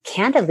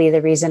candidly,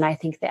 the reason I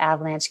think the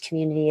Avalanche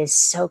community is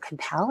so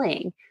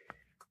compelling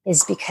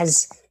is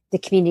because the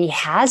community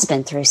has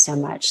been through so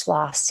much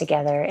loss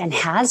together and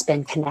has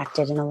been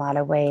connected in a lot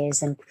of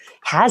ways and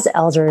has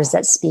elders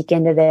that speak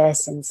into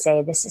this and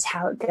say, this is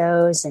how it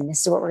goes and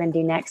this is what we're going to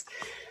do next.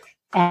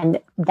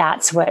 And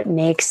that's what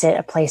makes it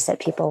a place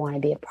that people want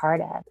to be a part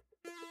of.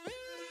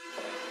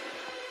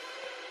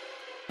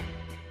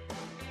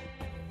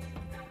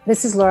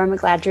 This is Laura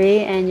McGladrey,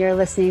 and you're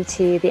listening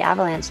to the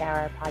Avalanche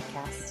Hour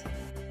podcast.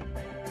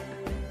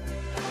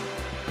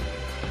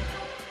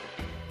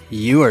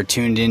 You are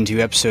tuned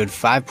into episode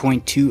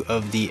 5.2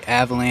 of the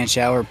Avalanche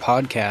Hour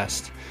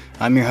podcast.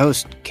 I'm your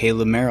host,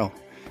 Caleb Merrill.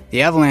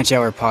 The Avalanche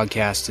Hour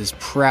podcast is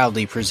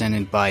proudly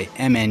presented by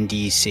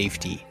MND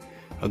Safety,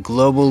 a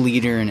global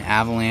leader in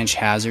avalanche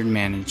hazard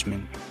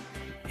management,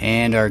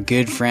 and our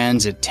good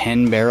friends at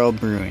 10 Barrel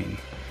Brewing,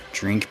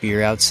 drink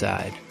beer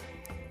outside,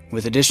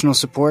 with additional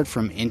support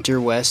from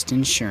Interwest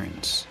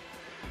Insurance.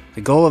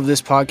 The goal of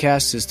this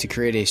podcast is to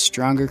create a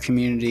stronger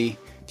community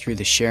through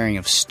the sharing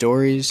of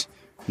stories,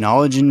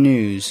 knowledge, and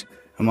news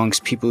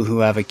amongst people who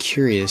have a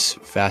curious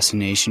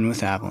fascination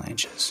with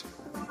avalanches.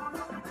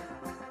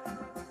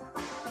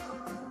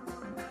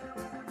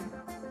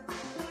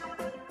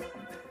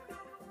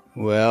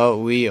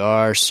 Well, we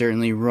are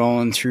certainly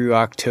rolling through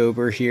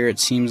October here. It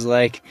seems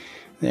like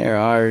there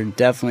are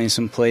definitely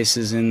some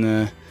places in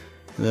the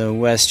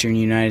western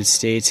United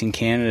States and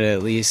Canada,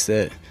 at least,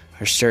 that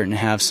are starting to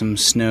have some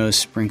snow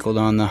sprinkled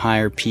on the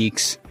higher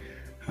peaks.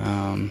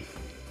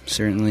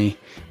 Certainly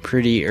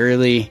pretty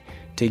early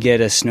to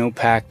get a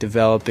snowpack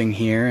developing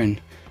here,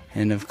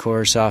 and of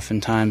course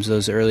oftentimes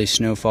those early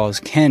snowfalls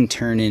can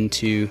turn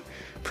into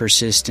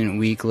persistent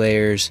weak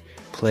layers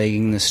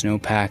plaguing the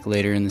snowpack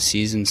later in the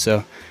season.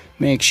 So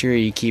make sure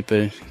you keep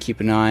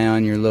an eye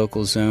on your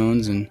local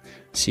zones and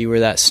see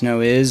where that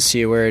snow is,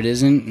 see where it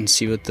isn't, and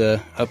see what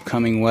the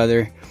upcoming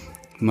weather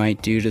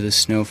might do to the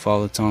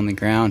snowfall that's on the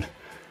ground.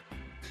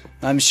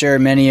 I'm sure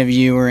many of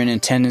you were in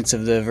attendance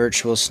of the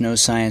virtual snow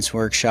science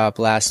workshop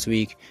last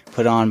week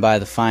put on by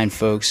the fine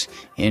folks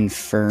in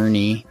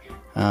Fernie.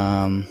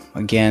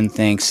 Again,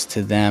 thanks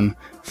to them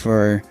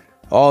for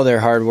all their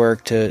hard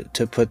work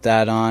to put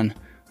that on.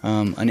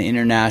 An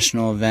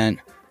international event,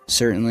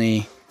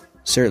 certainly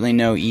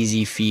no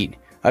easy feat.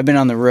 I've been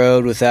on the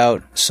road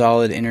without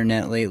solid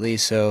internet lately,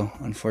 so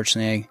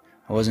unfortunately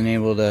I wasn't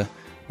able to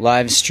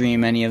live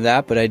stream any of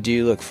that, but I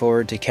do look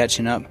forward to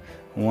catching up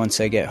once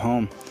I get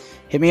home.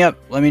 Hit me up.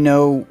 Let me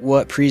know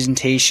what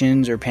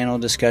presentations or panel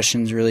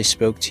discussions really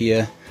spoke to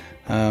you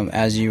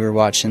as you were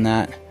watching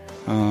that.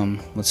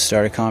 Let's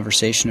start a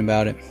conversation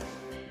about it.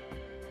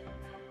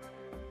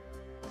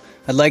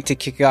 I'd like to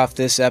kick off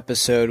this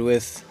episode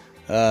with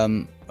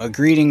a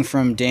greeting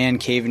from Dan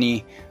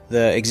Caveney,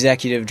 the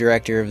Executive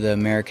Director of the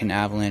American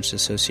Avalanche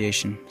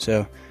Association.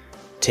 So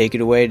take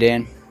it away,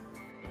 Dan.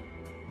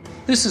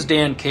 This is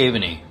Dan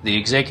Caveney, the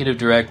Executive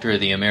Director of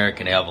the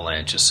American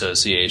Avalanche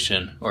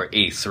Association, or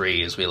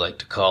A3 as we like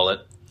to call it.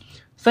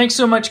 Thanks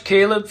so much,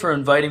 Caleb, for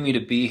inviting me to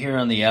be here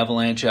on the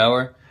Avalanche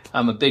Hour.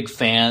 I'm a big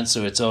fan,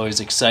 so it's always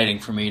exciting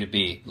for me to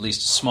be at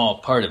least a small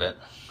part of it.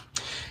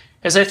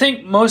 As I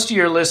think most of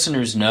your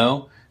listeners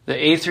know, the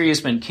A3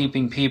 has been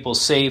keeping people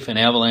safe in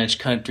avalanche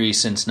country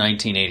since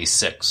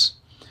 1986.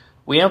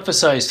 We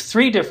emphasize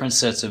 3 different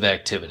sets of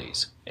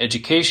activities: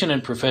 education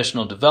and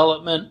professional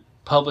development,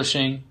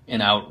 publishing,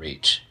 and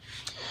outreach.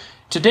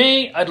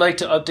 Today, I'd like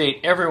to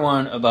update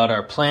everyone about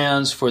our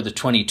plans for the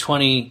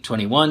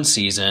 2020-21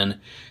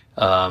 season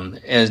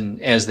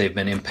as they've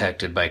been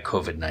impacted by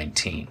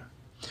COVID-19.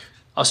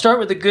 I'll start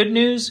with the good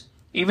news.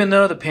 Even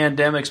though the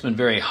pandemic's been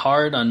very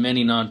hard on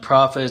many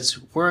nonprofits,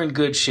 we're in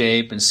good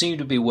shape and seem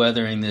to be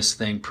weathering this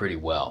thing pretty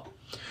well.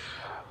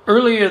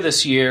 Earlier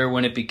this year,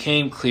 when it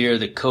became clear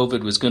that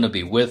COVID was going to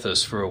be with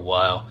us for a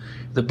while,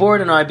 the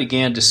board and I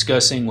began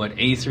discussing what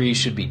A3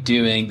 should be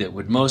doing that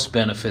would most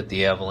benefit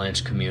the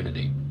Avalanche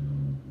community.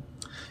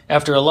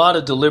 After a lot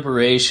of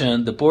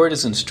deliberation, the board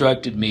has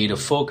instructed me to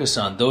focus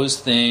on those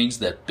things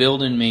that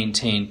build and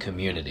maintain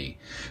community,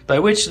 by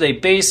which they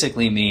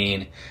basically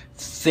mean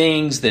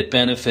things that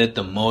benefit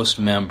the most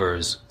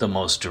members the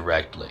most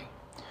directly.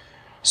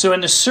 So in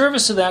the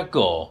service of that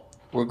goal,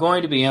 we're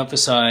going to be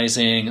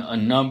emphasizing a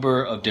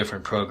number of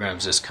different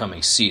programs this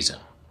coming season.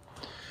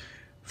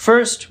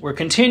 First, we're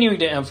continuing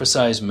to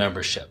emphasize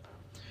membership.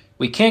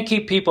 We can't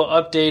keep people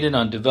updated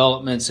on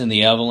developments in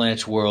the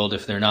Avalanche world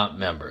if they're not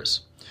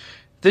members.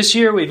 This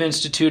year, we've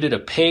instituted a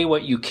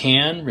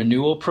pay-what-you-can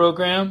renewal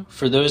program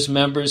for those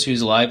members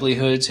whose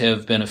livelihoods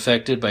have been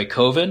affected by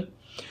COVID.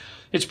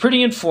 It's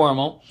pretty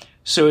informal,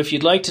 so if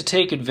you'd like to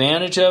take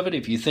advantage of it,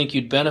 if you think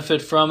you'd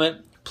benefit from it,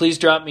 please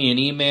drop me an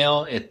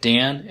email at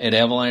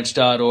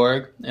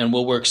dan@avalanche.org, and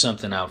we'll work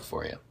something out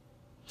for you.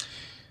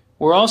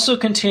 We're also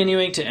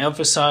continuing to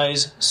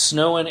emphasize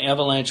snow and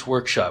avalanche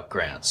workshop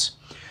grants,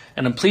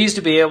 and I'm pleased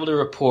to be able to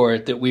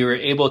report that we were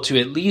able to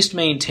at least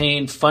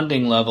maintain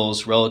funding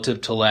levels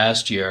relative to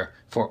last year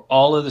for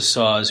all of the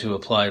SAWs who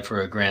applied for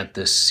a grant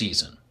this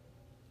season.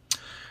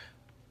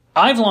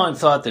 I've long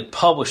thought that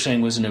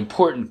publishing was an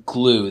important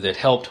glue that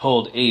helped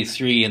hold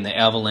A3 and the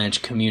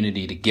Avalanche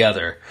community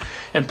together,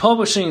 and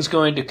publishing is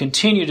going to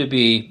continue to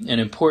be an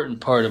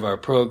important part of our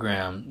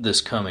program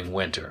this coming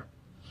winter.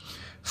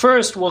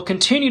 First, we'll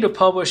continue to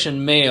publish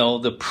and mail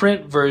the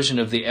print version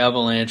of the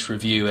Avalanche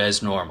Review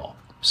as normal,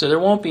 so there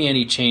won't be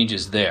any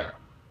changes there.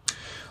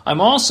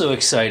 I'm also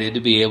excited to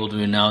be able to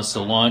announce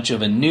the launch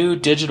of a new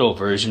digital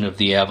version of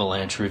the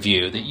Avalanche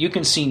Review that you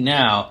can see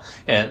now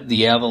at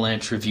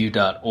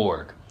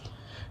theavalanchereview.org.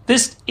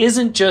 This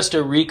isn't just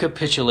a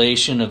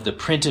recapitulation of the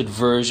printed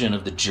version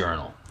of the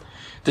journal.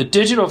 The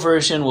digital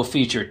version will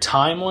feature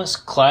timeless,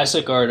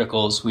 classic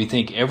articles we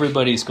think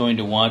everybody's going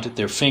to want at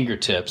their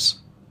fingertips,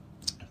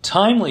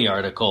 timely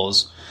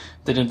articles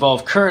that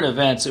involve current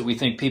events that we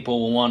think people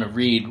will want to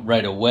read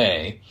right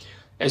away,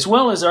 as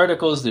well as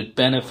articles that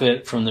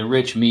benefit from the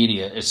rich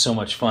media it's so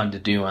much fun to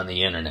do on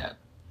the internet.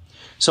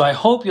 So I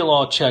hope you'll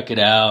all check it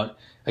out.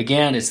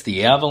 Again, it's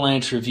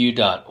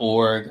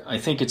theavalanchereview.org. I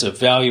think it's a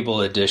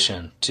valuable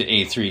addition to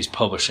A3's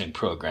publishing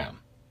program.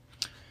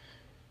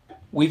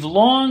 We've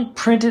long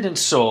printed and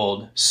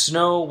sold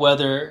snow,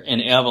 weather,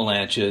 and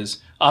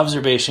avalanches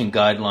observation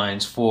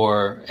guidelines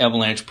for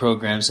avalanche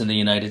programs in the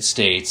United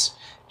States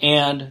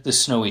and the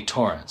snowy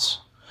torrents.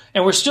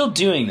 And we're still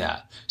doing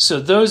that. So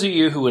those of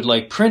you who would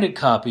like printed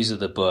copies of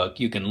the book,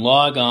 you can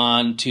log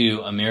on to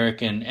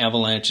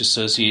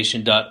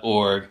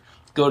AmericanAvalancheAssociation.org,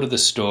 go to the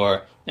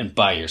store, and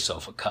buy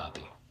yourself a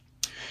copy.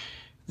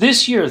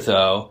 This year,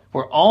 though,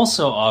 we're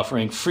also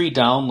offering free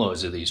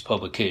downloads of these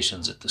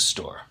publications at the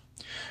store.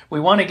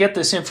 We want to get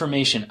this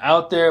information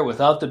out there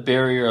without the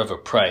barrier of a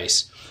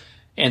price.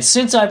 And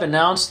since I've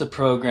announced the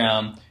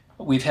program,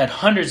 we've had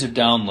hundreds of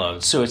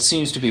downloads, so it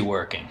seems to be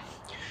working.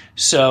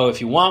 So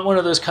if you want one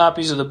of those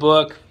copies of the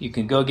book, you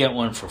can go get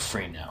one for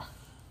free now.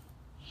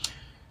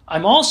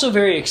 I'm also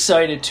very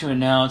excited to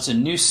announce a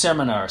new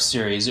seminar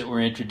series that we're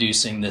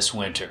introducing this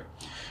winter.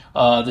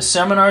 The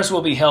seminars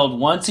will be held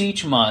once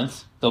each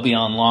month. They'll be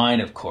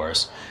online, of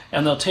course,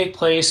 and they'll take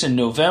place in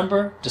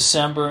November,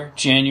 December,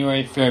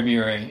 January,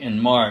 February,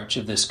 and March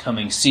of this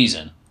coming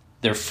season.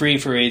 They're free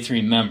for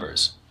A3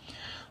 members.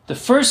 The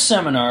first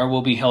seminar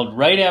will be held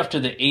right after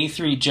the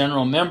A3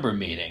 General Member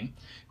Meeting,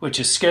 which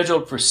is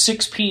scheduled for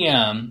 6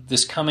 p.m.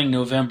 this coming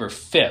November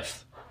 5th.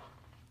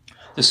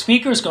 The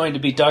speaker is going to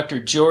be Dr.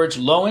 George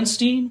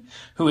Lowenstein,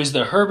 who is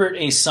the Herbert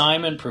A.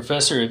 Simon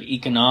Professor of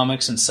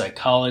Economics and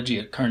Psychology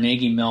at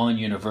Carnegie Mellon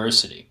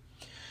University.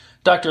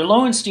 Dr.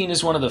 Lowenstein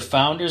is one of the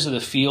founders of the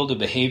field of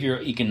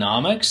behavioral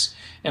economics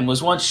and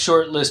was once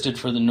shortlisted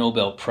for the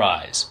Nobel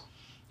Prize.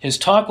 His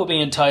talk will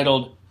be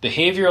entitled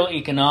Behavioral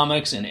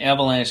Economics and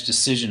Avalanche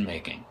Decision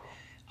Making.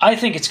 I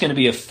think it's going to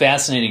be a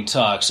fascinating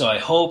talk, so I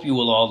hope you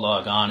will all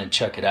log on and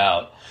check it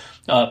out.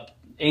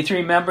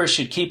 A3 members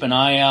should keep an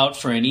eye out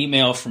for an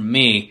email from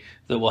me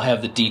that will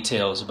have the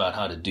details about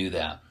how to do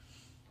that.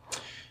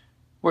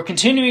 We're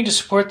continuing to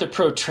support the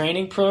Pro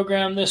Training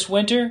program this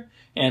winter,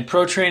 and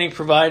Pro Training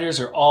providers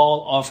are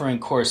all offering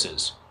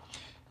courses.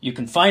 You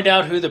can find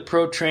out who the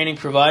Pro Training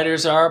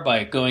providers are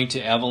by going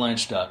to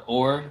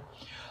avalanche.org.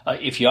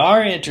 If you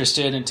are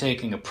interested in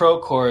taking a pro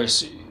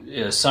course,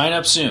 sign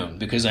up soon,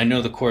 because I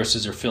know the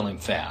courses are filling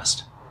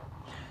fast.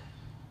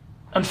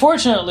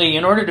 Unfortunately,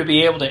 in order to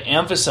be able to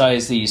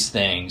emphasize these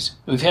things,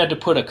 we've had to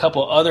put a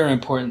couple other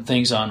important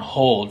things on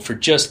hold for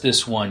just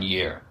this 1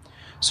 year.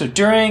 So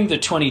during the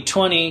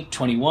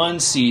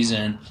 2020-21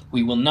 season,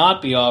 we will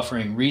not be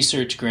offering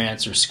research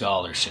grants or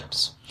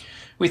scholarships.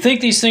 We think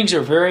these things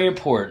are very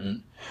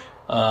important,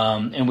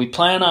 and we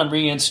plan on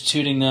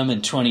reinstituting them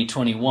in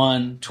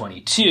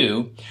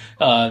 2021-22,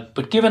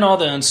 but given all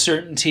the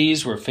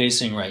uncertainties we're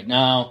facing right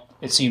now,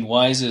 it seemed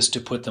wisest to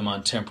put them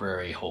on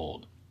temporary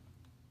hold.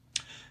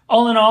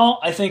 All in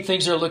all, I think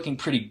things are looking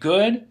pretty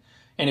good,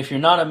 and if you're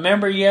not a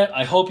member yet,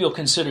 I hope you'll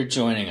consider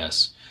joining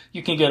us.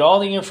 You can get all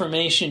the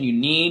information you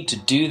need to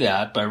do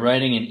that by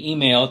writing an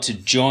email to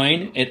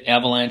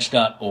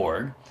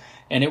join@avalanche.org,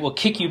 and it will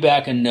kick you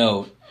back a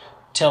note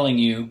telling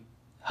you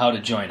how to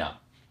join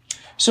up.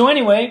 So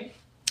anyway,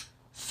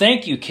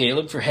 thank you,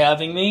 Caleb, for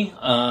having me.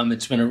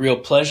 It's been a real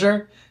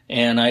pleasure,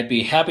 and I'd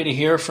be happy to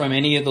hear from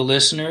any of the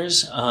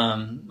listeners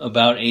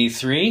about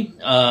A3,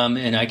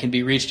 and I can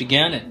be reached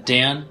again at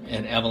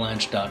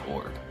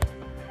dan@avalanche.org.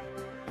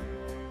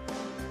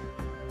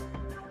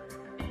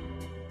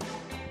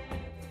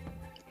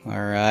 All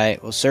right.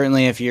 Well,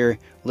 certainly if you're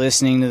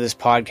listening to this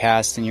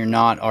podcast and you're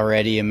not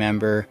already a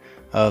member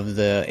of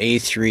the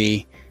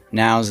A3,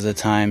 now's the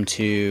time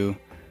to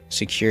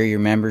secure your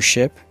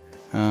membership.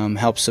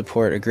 Help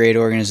support a great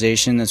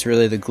organization that's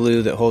really the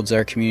glue that holds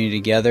our community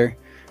together.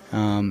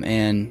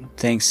 And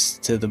thanks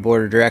to the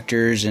board of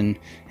directors and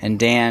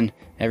Dan,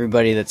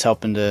 everybody that's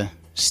helping to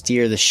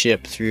steer the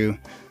ship through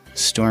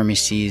stormy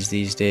seas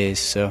these days.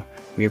 So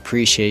we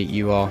appreciate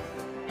you all.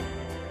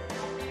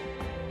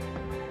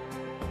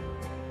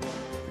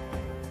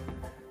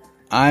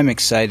 I'm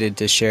excited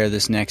to share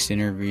this next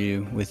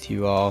interview with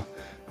you all.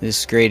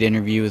 This great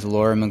interview with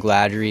Laura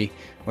McGladrey,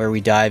 where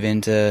we dive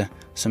into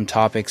some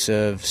topics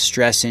of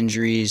stress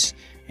injuries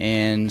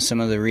and some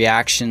of the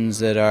reactions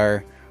that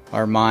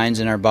our minds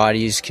and our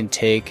bodies can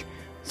take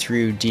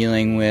through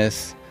dealing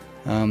with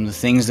the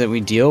things that we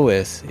deal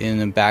with in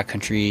the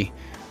backcountry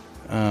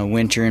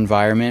winter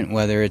environment,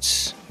 whether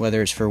it's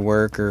for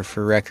work or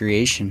for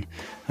recreation.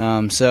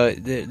 So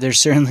there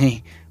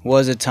certainly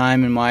was a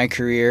time in my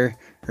career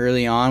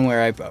early on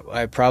where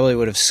I probably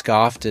would have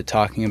scoffed at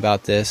talking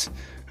about this,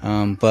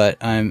 but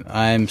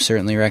I'm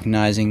certainly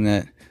recognizing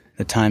that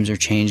the times are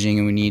changing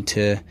and we need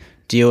to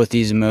deal with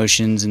these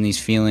emotions and these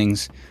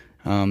feelings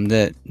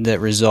that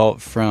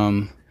result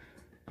from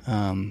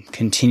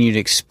continued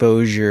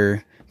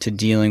exposure to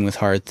dealing with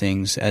hard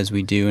things as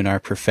we do in our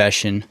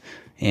profession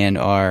and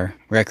our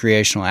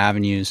recreational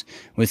avenues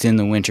within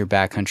the winter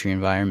backcountry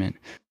environment.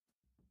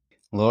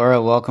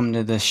 Laura, welcome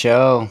to the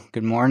show.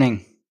 Good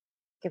morning.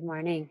 Good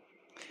morning.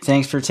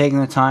 Thanks for taking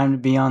the time to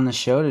be on the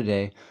show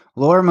today.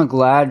 Laura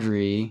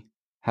McGladrey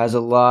has a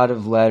lot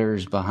of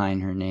letters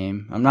behind her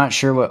name. I'm not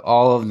sure what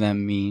all of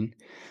them mean,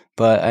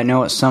 but I know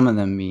what some of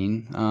them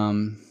mean.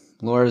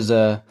 Laura's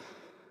a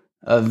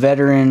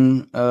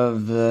veteran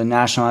of the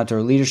National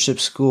Outdoor Leadership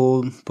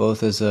School,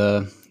 both as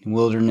a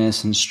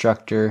wilderness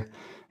instructor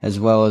as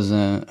well as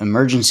an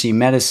emergency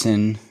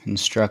medicine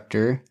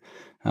instructor.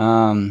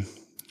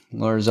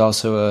 Laura's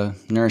also a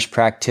nurse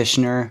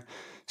practitioner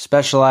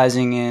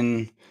specializing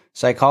in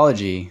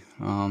psychology,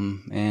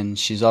 and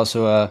she's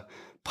also a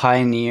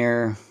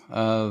pioneer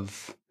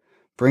of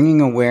bringing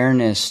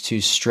awareness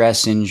to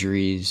stress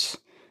injuries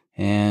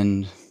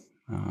and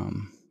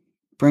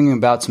bringing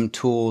about some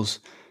tools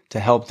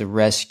to help the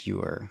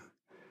rescuer.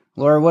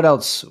 Laura, what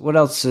else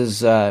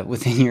is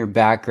within your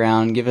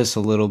background? Give us a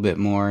little bit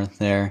more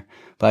there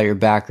about your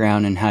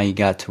background and how you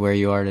got to where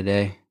you are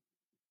today.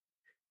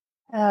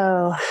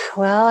 Oh,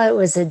 well, it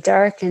was a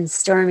dark and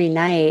stormy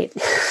night.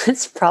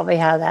 That's probably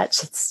how that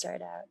should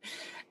start out.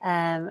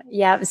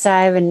 So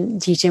I've been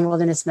teaching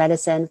wilderness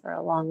medicine for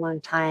a long, long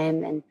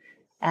time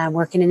and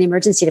working in the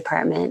emergency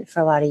department for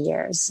a lot of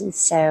years. And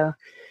so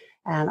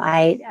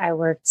I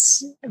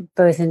worked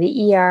both in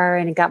the ER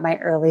and got my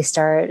early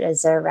start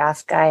as a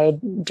raft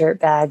guide,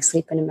 dirtbag,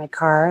 sleeping in my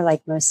car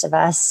like most of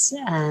us.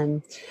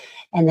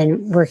 And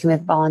then working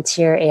with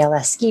volunteer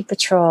ALS ski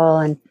patrol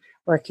and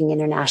working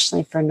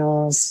internationally for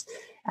NOLS,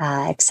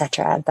 et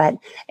cetera. But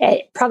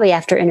probably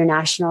after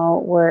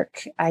international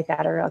work, I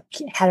had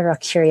a real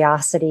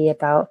curiosity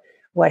about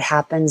what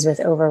happens with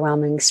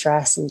overwhelming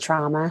stress and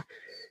trauma.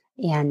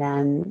 And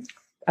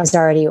I was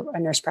already a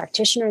nurse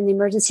practitioner in the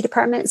emergency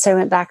department, so I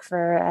went back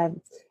for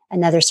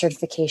another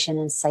certification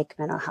in psych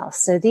mental health.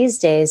 So these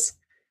days,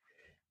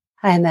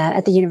 I'm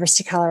at the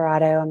University of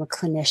Colorado. I'm a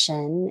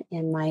clinician,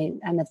 and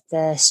I'm at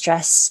the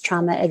Stress,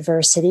 Trauma,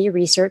 Adversity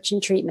Research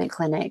and Treatment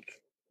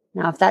Clinic.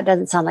 Now, if that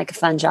doesn't sound like a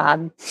fun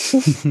job,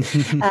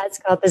 it's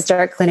called the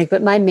START Clinic.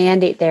 But my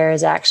mandate there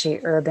is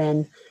actually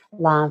urban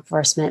law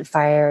enforcement,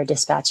 fire,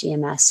 dispatch,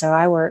 EMS. So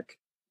I work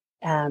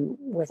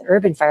with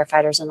urban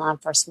firefighters and law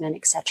enforcement,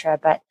 et cetera.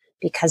 But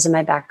because of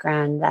my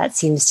background, that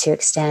seems to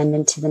extend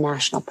into the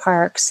national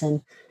parks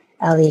and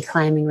LE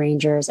climbing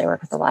rangers. I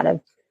work with a lot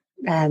of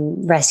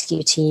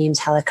rescue teams,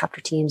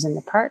 helicopter teams in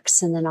the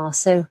parks, and then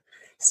also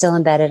still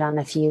embedded on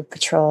a few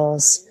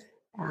patrols.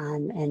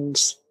 And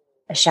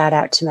a shout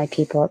out to my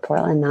people at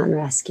Portland Mountain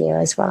Rescue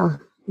as well.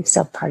 I'm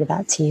still part of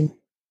that team.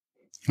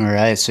 All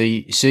right. So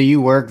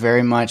you work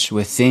very much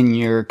within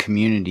your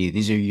community.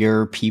 These are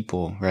your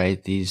people,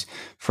 right? These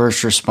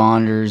first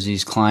responders,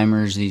 these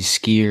climbers, these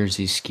skiers,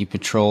 these ski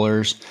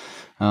patrollers,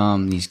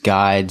 these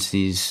guides,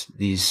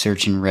 these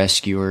search and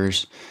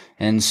rescuers.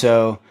 And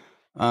so,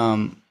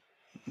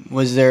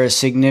 was there a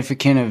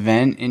significant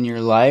event in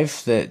your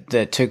life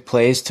that took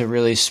place to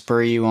really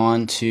spur you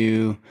on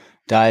to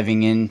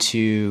diving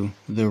into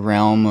the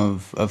realm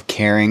of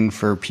caring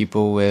for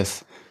people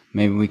with,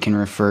 maybe we can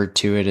refer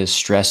to it as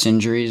stress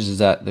injuries? Is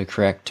that the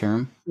correct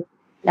term?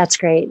 That's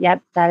great.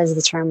 Yep, that is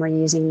the term we're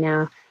using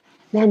now.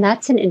 Man,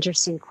 that's an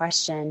interesting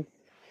question.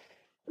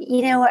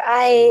 You know,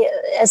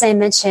 as I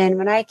mentioned,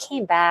 when I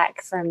came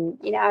back from,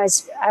 I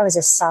was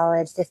a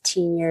solid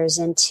 15 years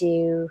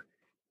into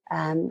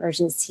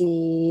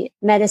emergency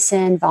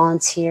medicine,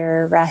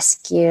 volunteer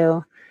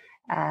rescue,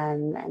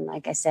 and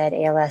like I said,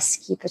 ALS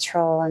ski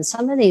patrol, and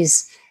some of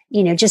these,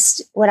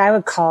 just what I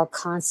would call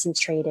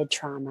concentrated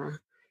trauma,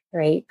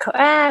 right?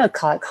 I would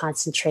call it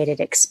concentrated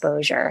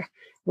exposure,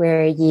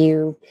 where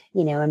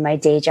in my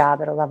day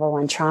job at a level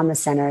 1 trauma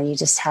center, you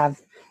just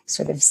have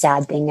sort of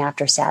sad thing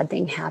after sad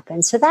thing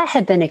happen. So that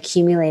had been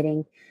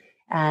accumulating.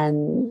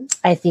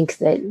 I think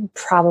that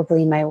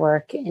probably my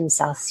work in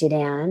South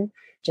Sudan,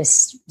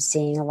 just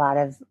seeing a lot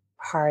of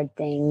hard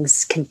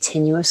things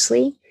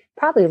continuously,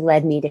 probably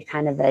led me to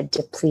kind of a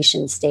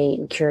depletion state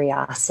and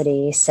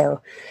curiosity.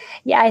 So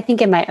yeah, I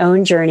think in my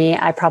own journey,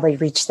 I probably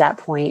reached that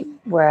point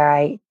where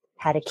I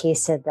had a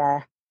case of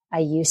the I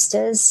used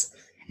to's,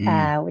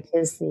 which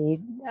is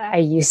I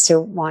used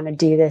to want to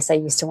do this. I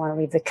used to want to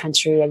leave the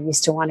country. I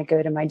used to want to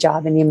go to my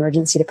job in the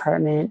emergency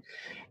department.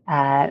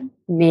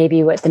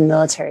 Maybe what the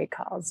military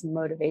calls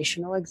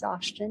motivational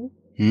exhaustion.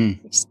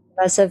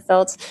 of us have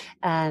felt.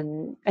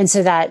 And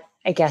so that,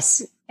 I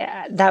guess,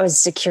 that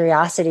was a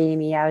curiosity to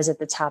me. I was at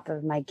the top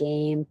of my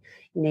game.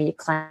 You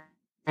climb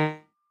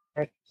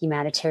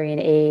humanitarian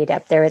aid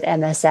up there with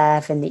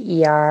MSF and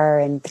the ER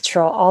and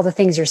patrol, all the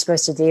things you're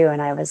supposed to do.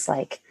 And I was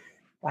like,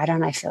 why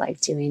don't I feel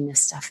like doing this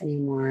stuff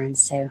anymore? And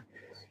so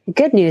the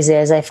good news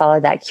is I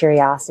followed that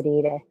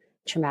curiosity to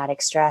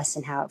traumatic stress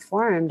and how it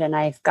formed. And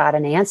I've got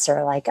an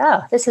answer like,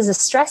 oh, this is a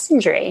stress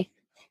injury.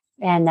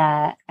 And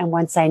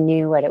once I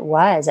knew what it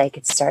was, I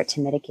could start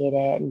to mitigate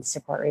it and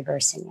support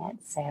reversing it.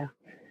 So,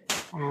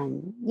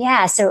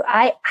 so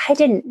I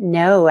didn't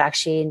know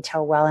actually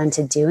until well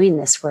into doing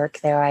this work,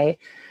 though. I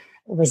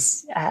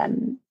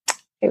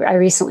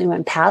recently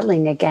went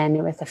paddling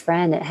again with a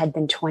friend. It had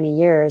been 20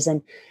 years.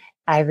 And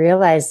I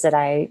realized that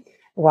I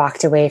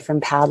walked away from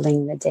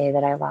paddling the day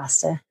that I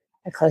lost a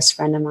close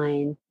friend of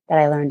mine that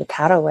I learned to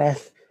paddle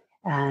with.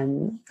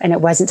 And it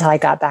wasn't until I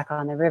got back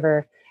on the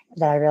river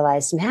that I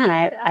realized, man,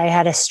 I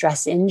had a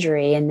stress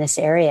injury in this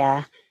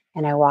area,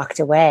 and I walked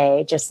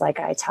away, just like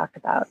I talk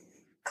about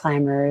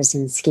climbers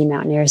and ski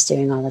mountaineers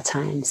doing all the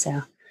time.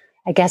 So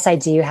I guess I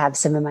do have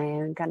some of my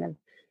own kind of,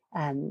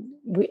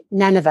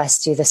 none of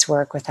us do this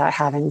work without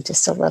having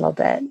just a little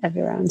bit of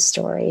your own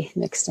story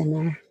mixed in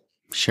there.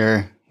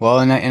 Sure. Well,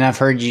 and I've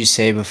heard you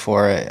say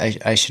before,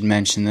 I should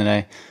mention that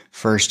I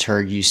first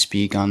heard you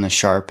speak on the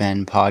Sharp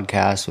End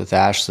podcast with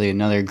Ashley,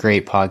 another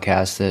great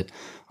podcast that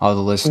all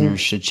the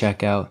listeners should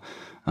check out.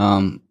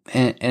 And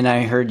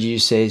I heard you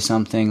say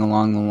something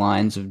along the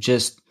lines of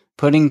just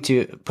putting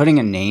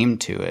a name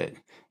to it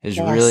is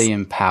really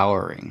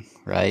empowering,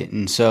 right?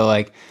 And so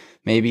like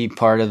maybe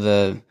part of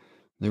the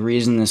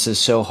reason this is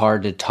so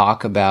hard to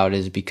talk about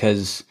is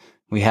because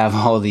we have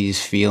all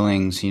these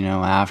feelings,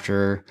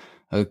 after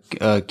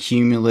a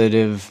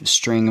cumulative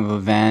string of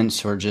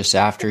events, or just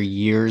after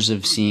years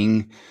of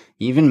seeing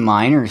even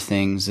minor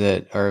things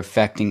that are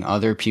affecting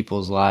other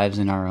people's lives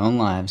and our own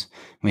lives.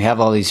 We have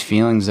all these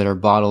feelings that are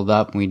bottled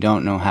up and we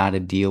don't know how to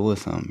deal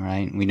with them,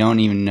 right? We don't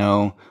even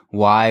know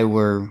why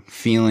we're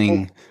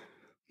feeling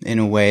in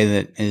a way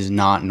that is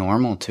not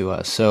normal to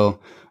us. So,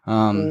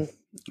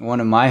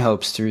 one of my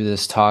hopes through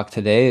this talk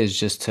today is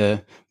just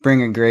to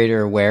bring a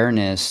greater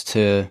awareness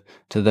to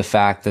the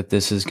fact that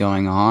this is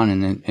going on,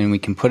 and we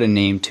can put a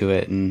name to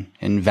it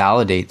and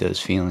validate those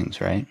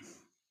feelings, right?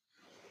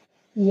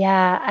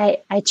 Yeah,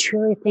 I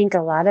truly think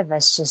a lot of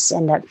us just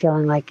end up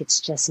feeling like it's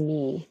just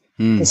me.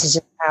 This is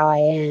just how I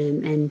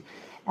am.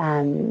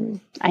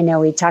 And I know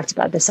we talked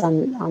about this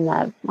on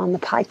the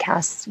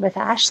podcast with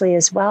Ashley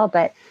as well,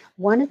 but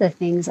one of the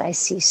things I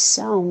see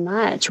so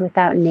much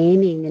without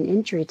naming an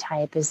injury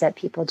type is that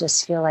people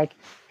just feel like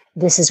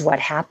this is what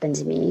happened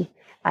to me.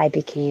 I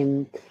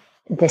became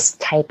this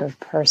type of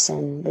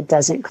person that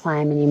doesn't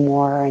climb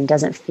anymore and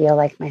doesn't feel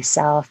like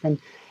myself. And,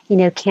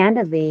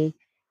 candidly,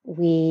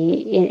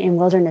 we in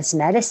wilderness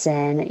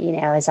medicine,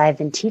 as I've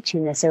been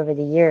teaching this over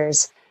the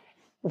years,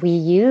 we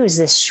use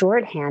this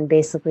shorthand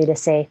basically to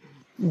say,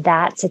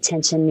 that's a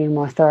tension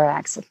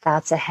pneumothorax,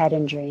 that's a head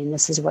injury, and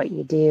this is what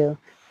you do.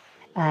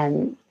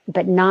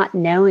 But not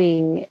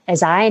knowing,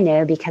 as I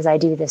know, because I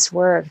do this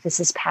work, this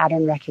is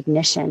pattern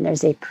recognition.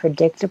 There's a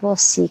predictable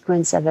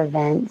sequence of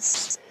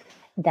events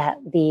that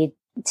lead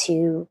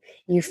to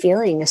you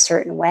feeling a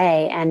certain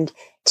way. And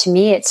to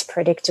me, it's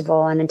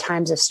predictable. And in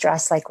times of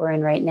stress like we're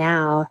in right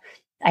now,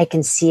 I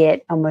can see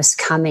it almost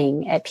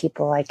coming at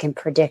people. I can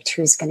predict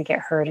who's going to get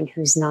hurt and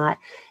who's not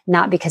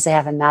because I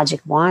have a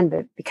magic wand,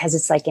 but because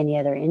it's like any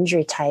other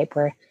injury type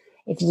where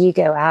if you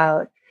go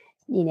out,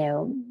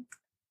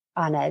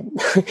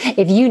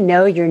 if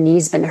your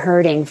knee's been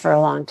hurting for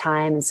a long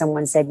time and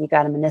someone said you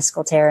got a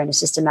meniscal tear and it's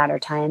just a matter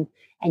of time,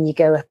 and you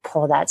go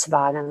pull that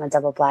toboggan on a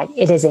double black,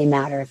 it is a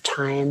matter of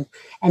time.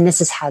 And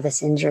this is how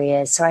this injury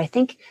is. So I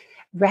think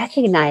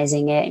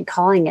recognizing it and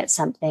calling it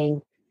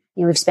something,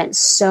 we've spent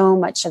so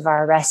much of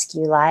our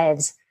rescue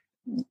lives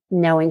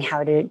knowing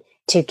how to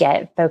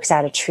get folks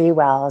out of tree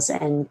wells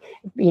and,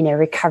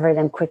 recover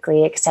them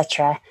quickly,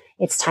 etc.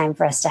 It's time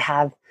for us to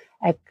have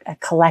a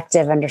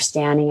collective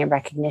understanding and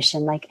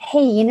recognition, like,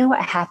 hey, you know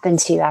what happened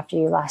to you after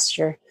you lost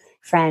your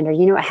friend, or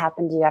you know what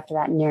happened to you after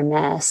that near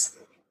miss.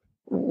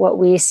 What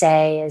we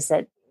say is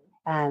that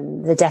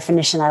the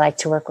definition I like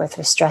to work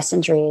with stress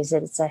injury is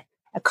that it's a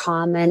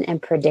common and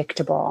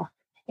predictable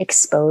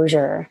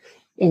exposure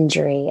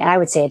injury. And I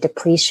would say a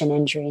depletion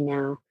injury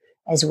now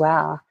as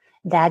well.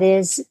 That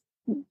is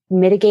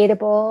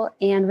mitigatable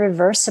and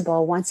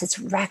reversible once it's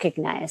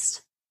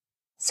recognized.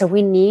 So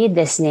we need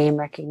this name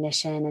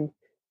recognition. And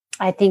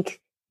I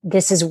think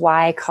this is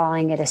why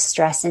calling it a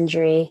stress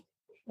injury,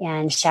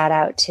 and shout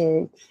out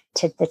to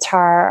the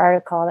TAR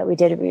article that we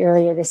did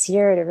earlier this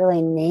year to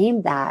really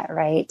name that,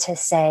 right? To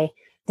say,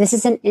 this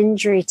is an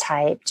injury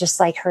type, just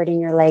like hurting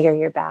your leg or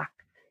your back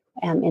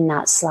in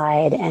that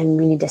slide. And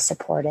we need to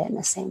support it in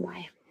the same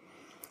way.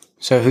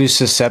 So who's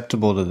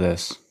susceptible to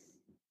this?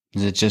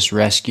 Is it just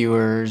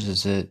rescuers?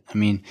 Is it,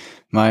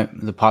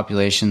 the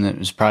population that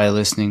was probably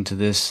listening to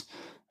this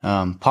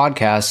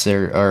podcasts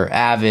are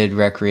avid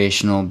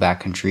recreational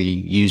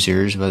backcountry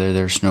users, whether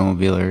they're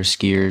snowmobilers,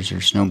 skiers, or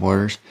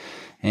snowboarders,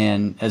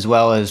 and as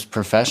well as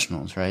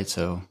professionals, right?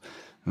 So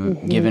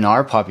given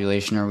our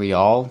population, are we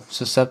all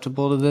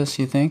susceptible to this,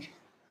 you think?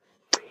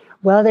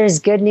 Well, there's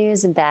good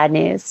news and bad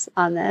news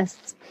on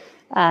this.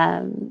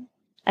 I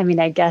mean,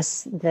 I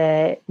guess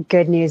the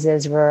good news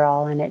is we're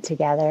all in it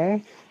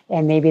together.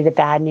 And maybe the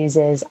bad news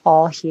is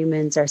all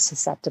humans are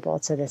susceptible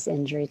to this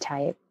injury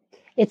type.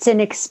 It's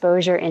an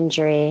exposure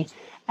injury.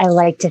 I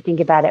like to think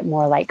about it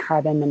more like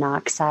carbon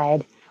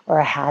monoxide or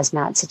a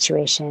hazmat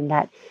situation,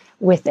 that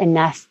with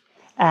enough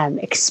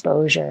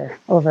exposure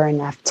over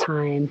enough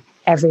time,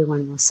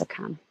 everyone will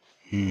succumb.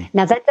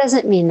 Now, that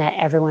doesn't mean that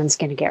everyone's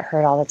going to get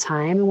hurt all the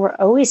time. And we're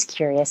always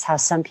curious how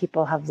some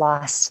people have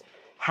lost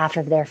half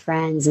of their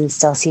friends and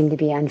still seem to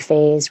be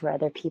unfazed, where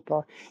other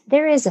people,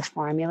 there is a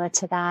formula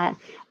to that.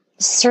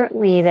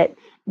 Certainly that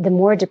the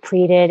more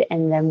depleted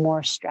and the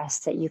more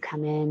stressed that you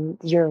come in,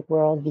 your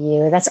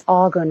worldview, that's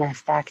all going to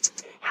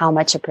affect how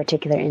much a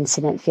particular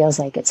incident feels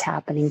like it's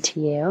happening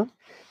to you.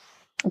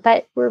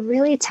 But we're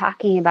really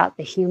talking about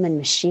the human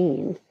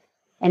machine.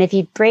 And if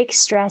you break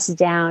stress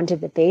down to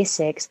the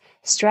basics,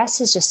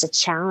 stress is just a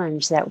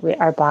challenge that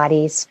our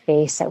bodies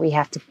face that we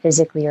have to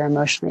physically or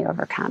emotionally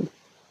overcome,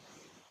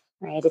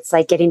 right? It's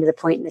like getting to the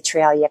point in the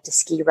trail, you have to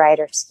ski right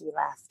or ski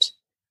left.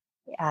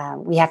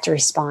 We have to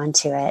respond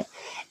to it.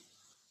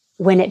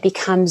 When it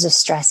becomes a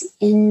stress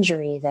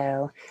injury,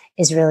 though,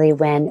 is really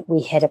when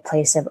we hit a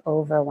place of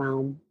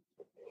overwhelm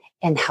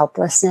and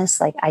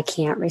helplessness, like I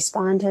can't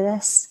respond to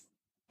this.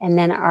 And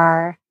then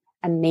our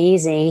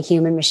amazing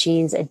human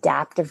machines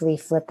adaptively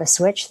flip a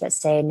switch that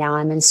say, now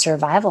I'm in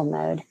survival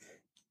mode.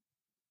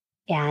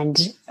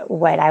 And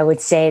what I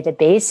would say the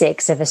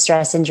basics of a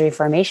stress injury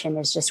formation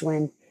is just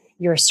when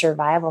your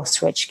survival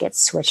switch gets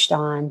switched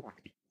on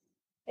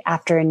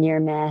after a near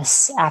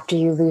miss, after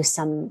you lose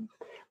someone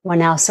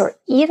else, or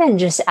even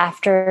just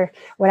after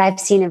what I've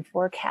seen in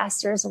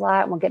forecasters a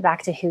lot. We'll get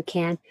back to who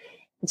can,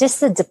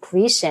 just the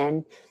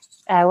depletion.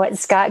 What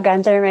Scott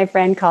Gunther, my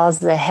friend, calls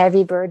the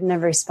heavy burden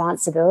of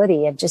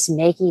responsibility of just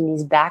making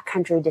these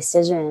backcountry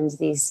decisions,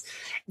 these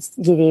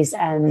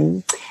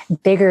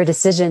bigger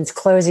decisions,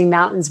 closing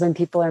mountains when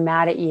people are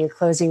mad at you,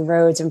 closing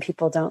roads when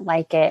people don't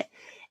like it,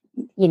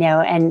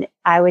 and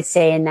I would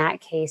say in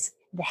that case,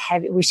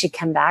 we should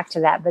come back to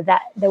that, but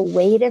that the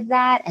weight of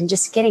that and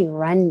just getting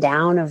run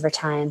down over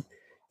time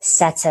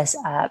sets us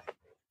up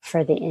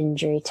for the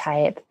injury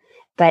type.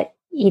 But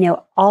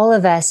all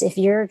of us, if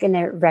you're going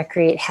to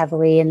recreate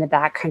heavily in the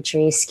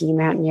backcountry, ski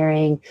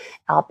mountaineering,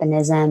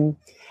 alpinism,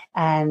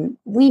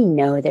 we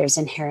know there's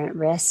inherent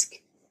risk.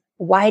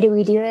 Why do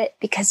we do it?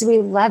 Because we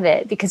love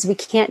it, because we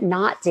can't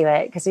not do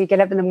it, because we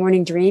get up in the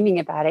morning dreaming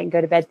about it and go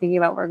to bed thinking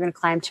about what we're going to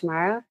climb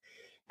tomorrow.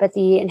 But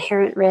the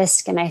inherent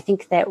risk, and I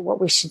think that what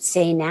we should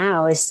say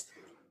now is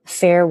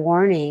fair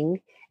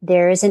warning,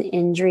 there is an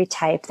injury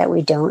type that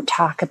we don't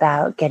talk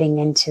about getting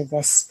into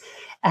this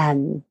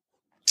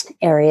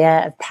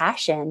area of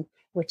passion,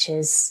 which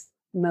is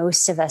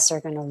most of us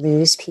are going to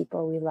lose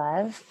people we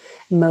love.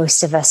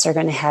 Most of us are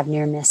going to have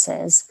near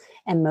misses,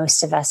 and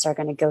most of us are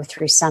going to go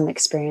through some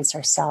experience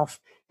ourselves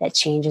that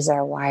changes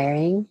our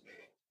wiring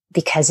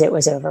because it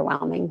was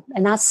overwhelming.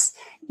 And that's,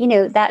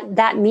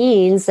 that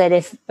means that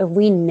if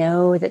we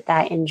know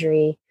that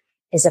injury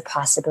is a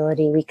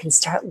possibility, we can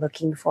start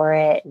looking for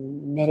it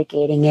and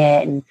mitigating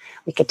it. And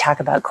we could talk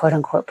about quote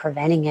unquote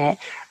preventing it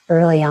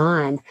early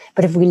on.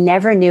 But if we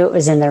never knew it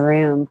was in the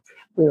room,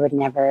 we would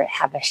never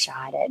have a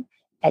shot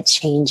at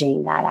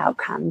changing that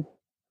outcome.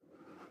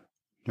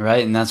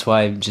 Right. And that's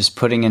why just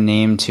putting a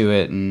name to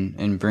it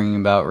and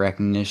bringing about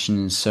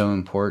recognition is so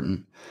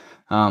important.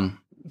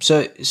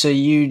 So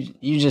you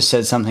just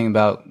said something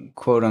about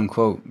quote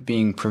unquote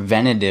being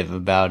preventative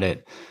about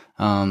it.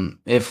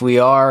 If we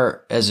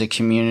are, as a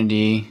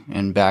community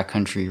and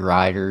backcountry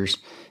riders,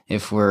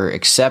 if we're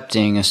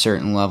accepting a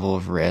certain level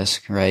of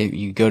risk, right?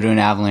 You go to an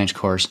avalanche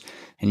course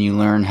and you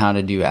learn how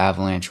to do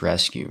avalanche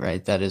rescue,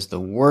 right? That is the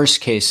worst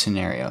case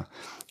scenario.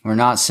 We're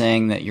not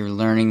saying that you're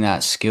learning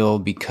that skill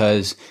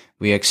because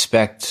we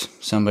expect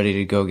somebody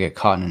to go get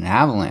caught in an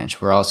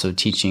avalanche. We're also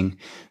teaching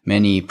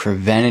many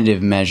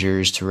preventative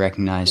measures to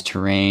recognize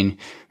terrain,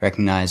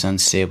 recognize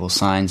unstable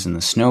signs in the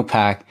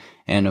snowpack,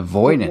 and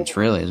avoidance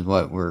really is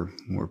what we're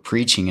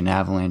preaching in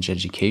avalanche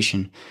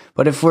education.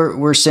 But if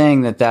we're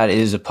saying that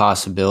is a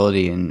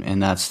possibility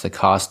and that's the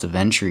cost of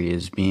entry,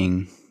 is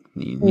being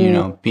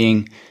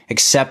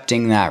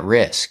accepting that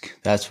risk.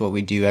 That's what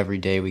we do every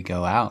day we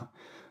go out.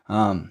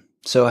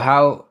 So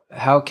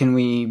how can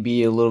we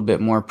be a little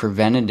bit more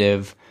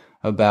preventative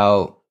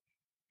about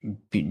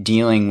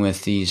dealing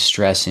with these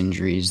stress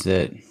injuries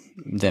that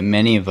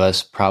many of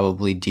us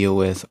probably deal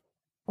with?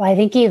 Well, I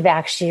think you've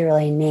actually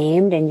really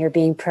named, and you're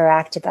being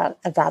proactive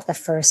about the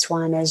first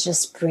one, is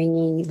just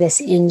bringing this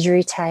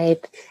injury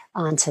type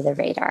onto the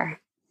radar.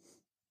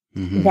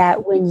 Mm-hmm.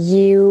 That when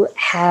you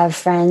have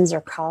friends or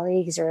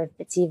colleagues, or if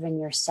it's even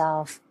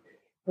yourself,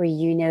 where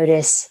you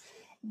notice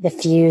the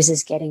fuse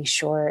is getting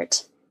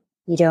short,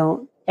 you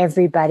don't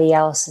everybody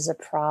else is a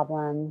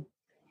problem.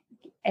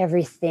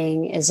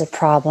 Everything is a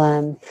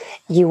problem.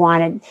 You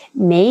want to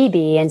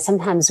maybe, and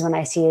sometimes when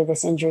I see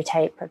this injury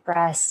type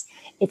progress,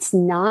 it's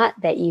not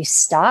that you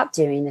stop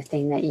doing the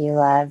thing that you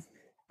love.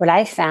 What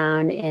I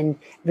found in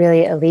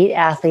really elite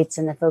athletes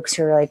and the folks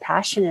who are really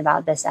passionate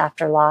about this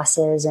after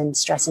losses and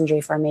stress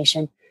injury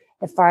formation,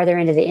 the farther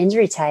into the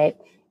injury type,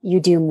 you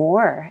do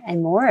more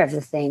and more of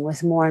the thing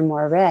with more and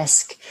more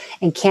risk.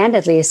 And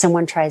candidly, if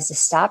someone tries to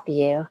stop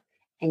you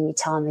and you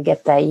tell them to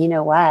get the, you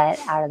know what,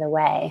 out of the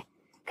way,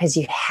 because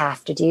you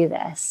have to do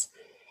this.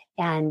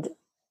 And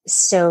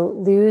so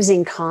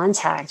losing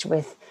contact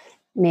with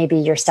maybe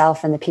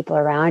yourself and the people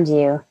around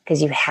you,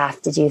 because you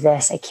have to do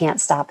this. I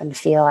can't stop and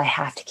feel. I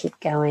have to keep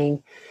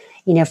going.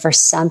 You know, for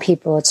some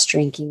people, it's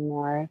drinking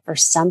more. For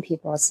some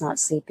people, it's not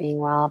sleeping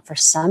well. For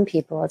some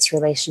people, it's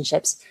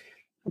relationships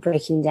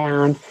breaking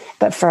down.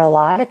 But for a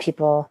lot of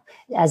people,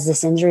 as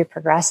this injury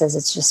progresses,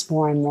 it's just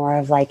more and more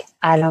of like,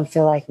 I don't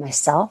feel like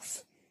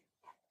myself.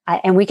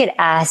 And we could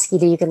ask,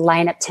 you could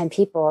line up 10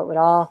 people. It would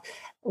all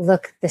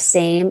look the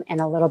same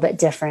and a little bit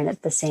different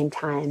at the same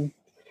time.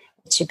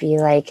 It should be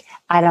like,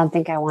 I don't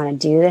think I want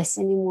to do this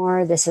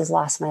anymore. This has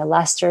lost my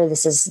luster.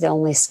 This is the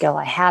only skill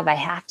I have. I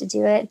have to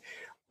do it.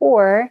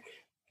 Or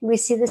we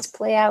see this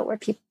play out where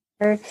people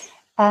are,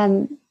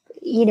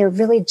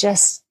 really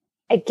just,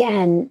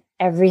 again,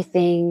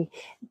 everything,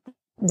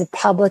 the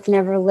public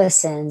never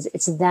listens.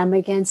 It's them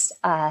against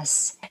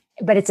us,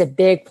 but it's a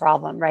big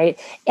problem, right?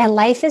 And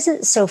life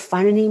isn't so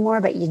fun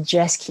anymore, but you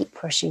just keep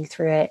pushing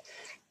through it.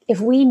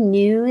 If we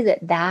knew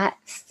that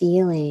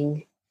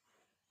feeling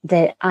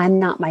that I'm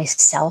not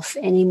myself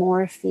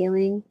anymore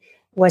feeling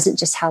wasn't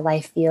just how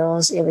life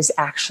feels, it was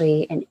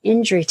actually an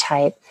injury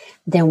type,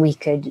 then we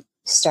could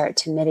start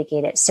to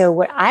mitigate it. So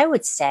what I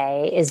would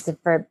say is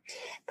the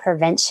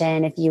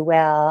prevention, if you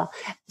will.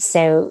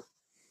 So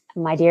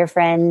my dear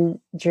friend,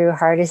 Drew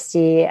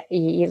Hardesty,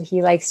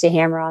 he likes to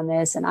hammer on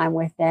this, and I'm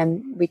with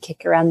him. We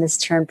kick around this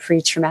term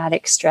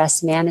pre-traumatic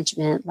stress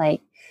management.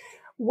 Like,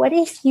 what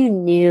if you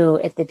knew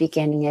at the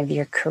beginning of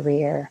your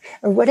career,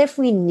 or what if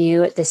we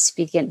knew at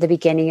the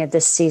beginning of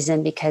this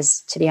season,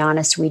 because to be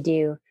honest, we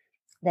do,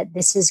 that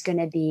this is going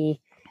to be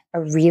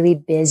a really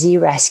busy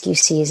rescue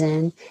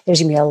season. There's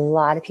going to be a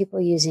lot of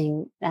people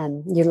utilizing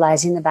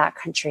the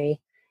backcountry.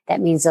 That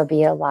means there'll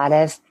be a lot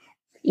of,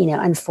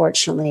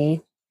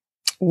 unfortunately,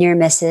 near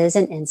misses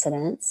and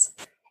incidents.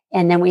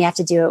 And then we have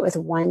to do it with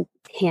one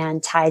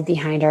hand tied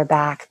behind our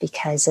back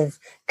because of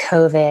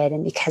COVID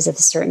and because of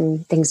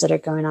certain things that are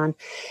going on.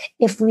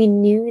 If we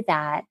knew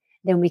that,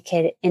 then we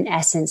could, in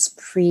essence,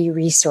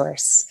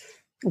 pre-resource.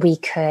 We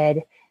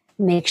could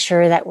make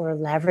sure that we're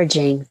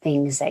leveraging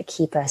things that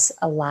keep us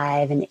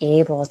alive and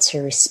able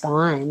to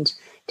respond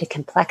to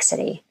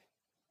complexity.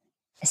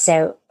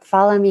 So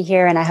follow me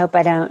here, and I hope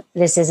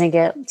this doesn't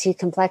get too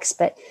complex,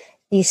 but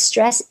these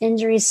stress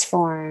injuries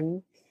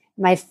form.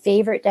 My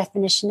favorite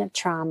definition of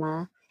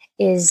trauma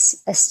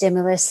is a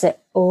stimulus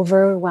that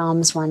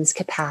overwhelms one's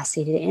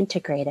capacity to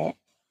integrate it,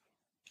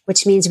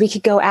 which means we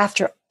could go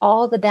after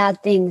all the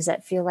bad things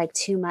that feel like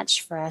too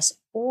much for us,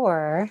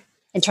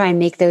 and try and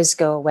make those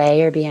go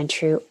away or be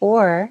untrue,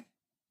 or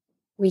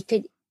we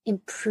could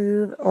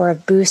improve or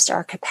boost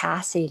our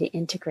capacity to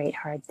integrate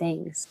hard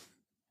things.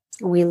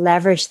 And we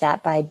leverage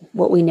that by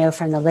what we know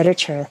from the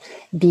literature,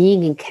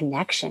 being in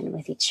connection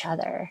with each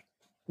other,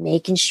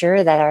 making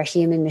sure that our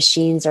human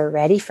machines are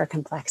ready for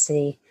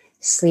complexity,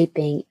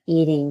 sleeping,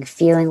 eating,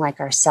 feeling like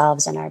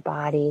ourselves in our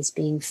bodies,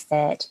 being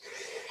fit,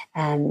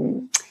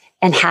 and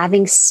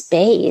having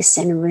space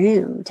and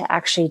room to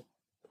actually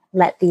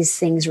let these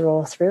things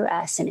roll through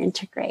us and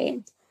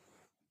integrate.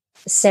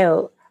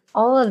 So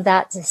all of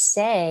that to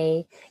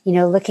say,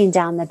 looking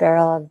down the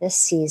barrel of this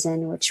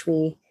season, which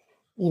we,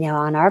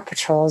 on our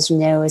patrols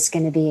know is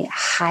going to be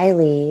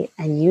highly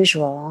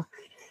unusual,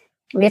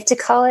 we have to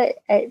call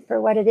it for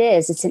what it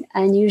is. It's an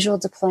unusual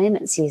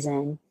deployment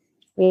season.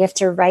 We have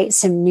to write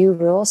some new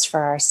rules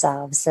for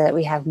ourselves so that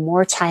we have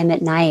more time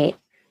at night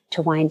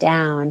to wind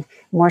down,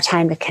 more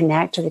time to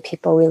connect with the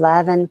people we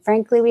love. And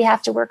frankly, we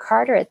have to work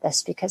harder at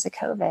this because of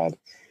COVID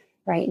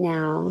right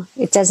now.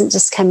 It doesn't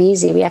just come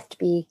easy. We have to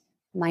be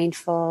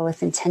mindful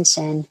with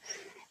intention.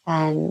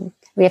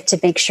 We have to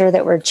make sure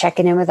that we're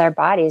checking in with our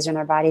bodies. When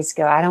our bodies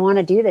go, I don't want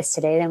to do this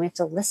today, then we have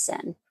to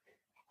listen.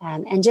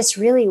 And just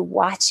really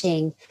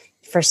watching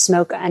for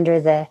smoke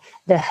under the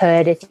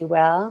hood, if you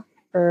will,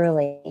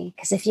 early.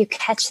 Because if you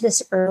catch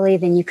this early,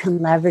 then you can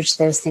leverage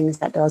those things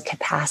that build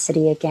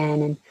capacity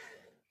again. And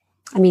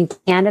I mean,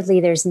 candidly,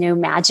 there's no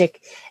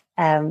magic.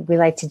 We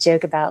like to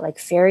joke about like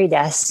fairy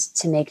dust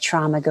to make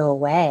trauma go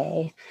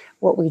away.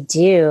 What we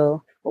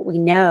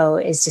know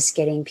is just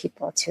getting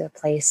people to a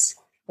place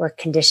where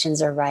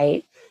conditions are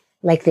right,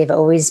 like they've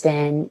always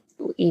been.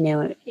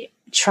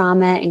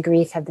 Trauma and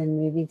grief have been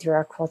moving through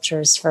our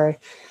cultures for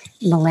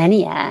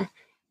millennia.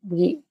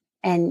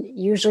 And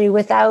usually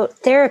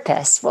without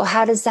therapists. Well,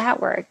 how does that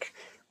work?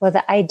 Well,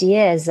 the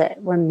idea is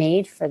that we're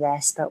made for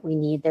this, but we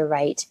need the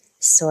right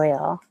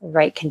soil, the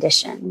right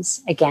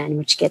conditions, again,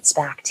 which gets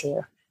back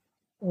to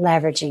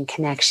leveraging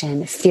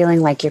connection,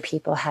 feeling like your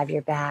people have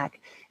your back,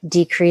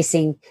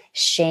 decreasing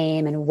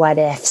shame and what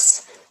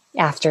ifs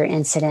after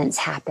incidents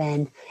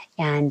happen,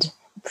 and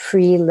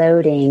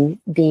preloading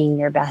being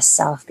your best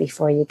self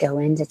before you go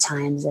into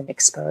times of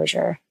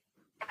exposure,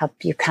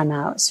 help you come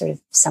out sort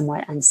of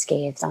somewhat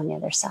unscathed on the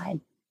other side.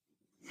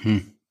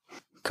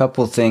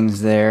 Couple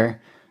things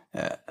there.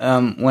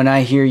 When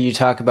I hear you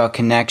talk about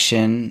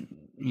connection,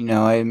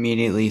 I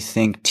immediately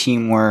think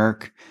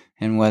teamwork,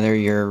 and whether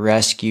you're a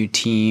rescue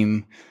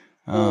team,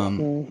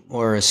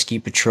 or a ski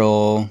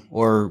patrol,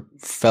 or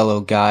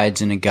fellow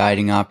guides in a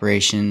guiding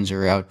operations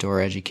or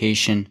outdoor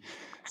education,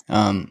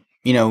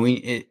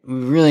 we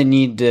really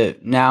need to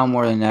now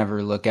more than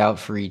ever look out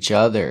for each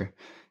other.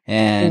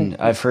 And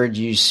I've heard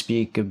you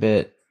speak a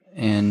bit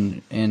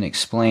and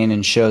explain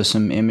and show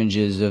some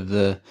images of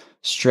the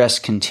stress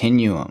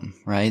continuum,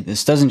 right?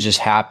 This doesn't just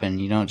happen.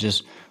 You don't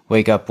just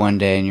wake up one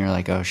day and you're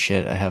like, oh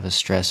shit, I have a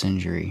stress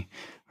injury,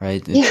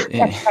 right?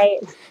 That's right.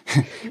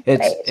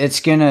 It's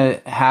going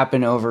to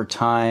happen over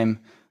time,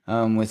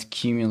 with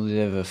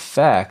cumulative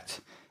effect.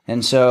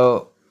 And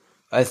so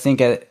I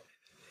think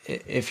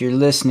if you're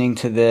listening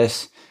to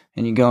this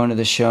and you go into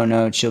the show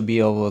notes, you'll be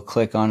able to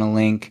click on a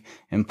link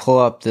and pull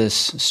up this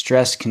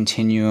stress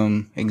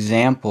continuum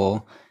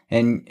example.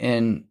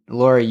 And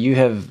Laura, you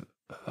have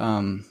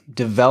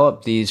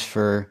developed these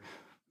for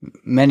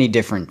many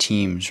different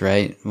teams,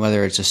 right?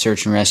 Whether it's a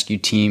search and rescue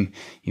team,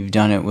 you've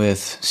done it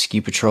with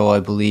ski patrol, I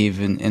believe,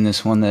 and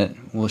this one that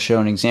we'll show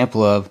an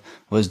example of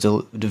was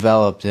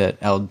developed at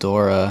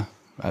Eldora,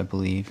 I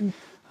believe.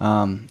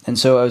 And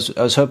so I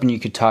was hoping you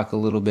could talk a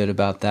little bit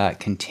about that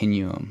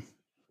continuum.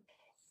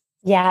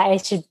 Yeah, I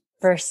should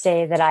first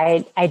say that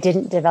I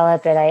didn't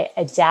develop it. I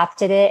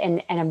adapted it.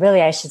 And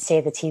really, I should say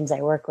the teams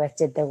I work with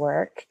did the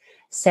work.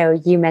 So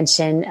you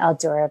mentioned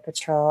Eldora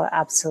Patrol.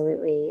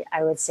 Absolutely.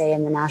 I would say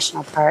in the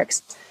national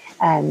parks,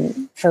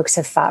 folks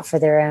have fought for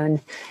their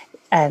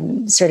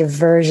own sort of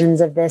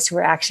versions of this.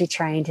 We're actually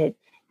trying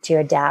to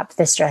adapt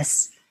the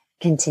stress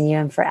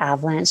continuum for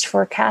avalanche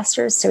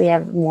forecasters, so we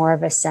have more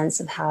of a sense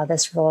of how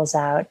this rolls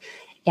out.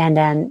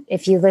 And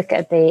if you look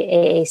at the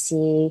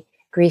AAC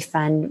Grief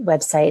Fund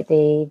website,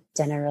 they've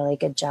done a really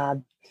good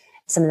job.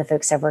 Some of the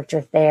folks I've worked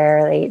with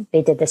there,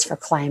 they did this for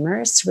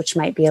climbers, which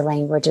might be a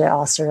language that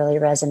also really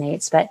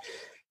resonates. But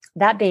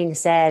that being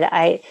said,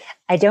 I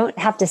don't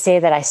have to say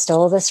that I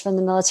stole this from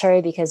the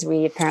military, because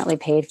we apparently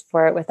paid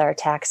for it with our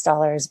tax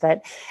dollars.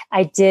 But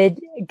I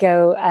did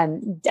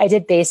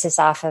base this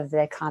off of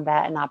the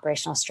combat and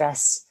operational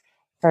stress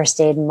first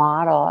aid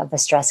model of a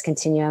stress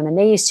continuum. And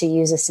they used to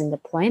use this in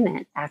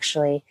deployment,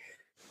 actually,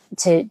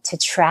 to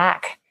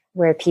track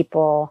where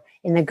people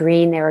in the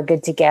green, they were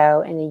good to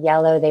go. In the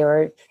yellow, they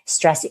were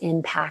stress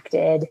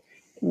impacted,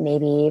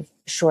 maybe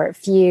short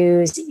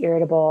fused,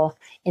 irritable.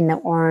 In the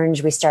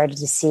orange, we started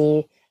to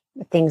see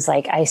things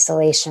like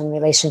isolation,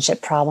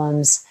 relationship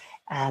problems.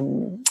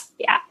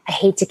 I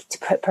hate to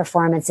put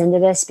performance into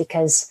this,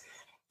 because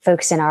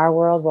folks in our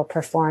world will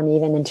perform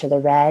even into the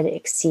red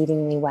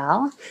exceedingly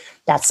well.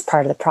 That's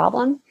part of the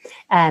problem.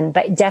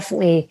 But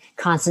definitely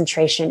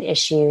concentration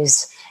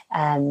issues,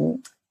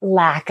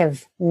 lack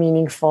of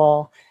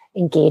meaningful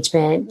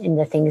engagement in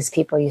the things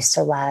people used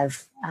to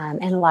love,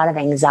 and a lot of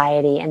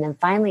anxiety. And then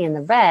finally in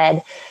the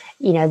red,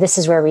 this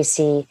is where we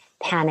see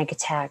panic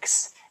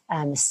attacks,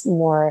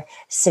 more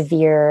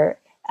severe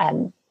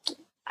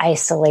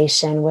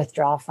isolation,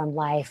 withdrawal from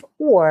life,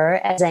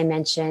 or, as I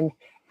mentioned,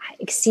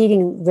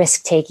 exceeding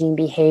risk-taking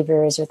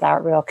behaviors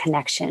without real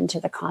connection to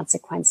the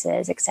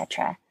consequences,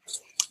 etc.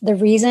 The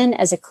reason,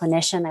 as a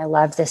clinician, I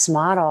love this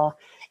model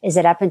is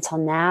that up until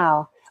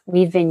now,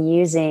 we've been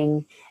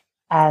using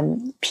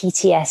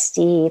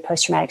PTSD,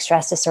 post-traumatic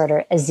stress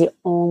disorder, as the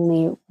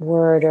only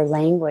word or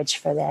language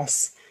for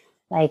this.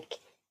 Like,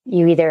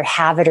 you either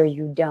have it or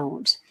you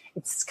don't.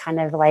 It's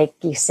kind of like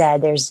you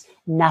said, there's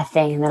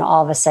nothing, and then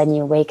all of a sudden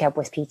you wake up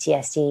with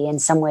PTSD. In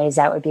some ways,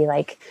 that would be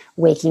like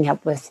waking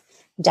up with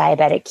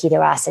diabetic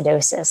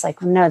ketoacidosis.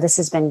 Like, no, this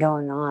has been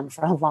going on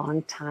for a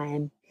long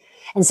time.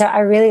 And so I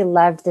really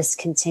loved this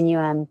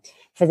continuum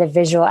for the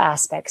visual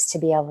aspects, to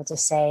be able to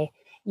say,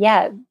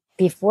 yeah,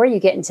 before you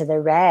get into the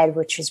red,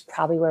 which is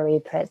probably where we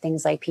put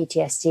things like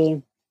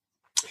PTSD,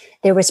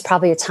 there was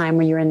probably a time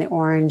when you were in the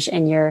orange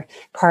and your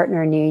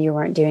partner knew you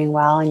weren't doing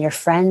well, and your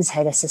friends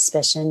had a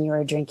suspicion you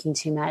were drinking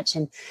too much.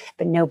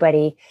 But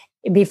nobody,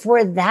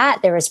 before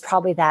that, there was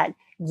probably that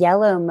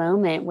yellow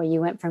moment where you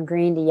went from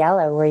green to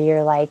yellow, where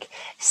you're like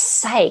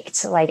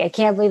psyched. Like, I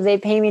can't believe they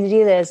pay me to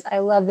do this. I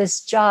love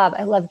this job.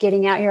 I love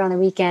getting out here on the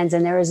weekends.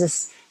 And there was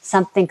this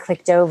something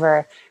clicked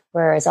over,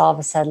 where it's all of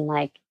a sudden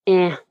like,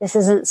 this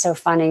isn't so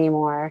fun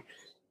anymore.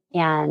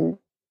 And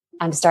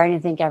I'm starting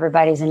to think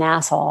everybody's an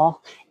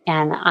asshole,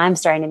 and I'm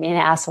starting to be an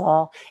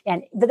asshole.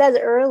 But that's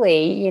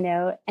early,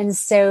 And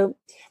so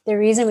the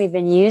reason we've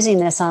been using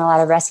this on a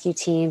lot of rescue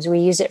teams, we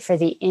use it for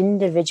the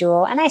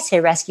individual, and I say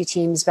rescue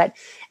teams, but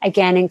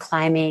again, in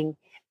climbing,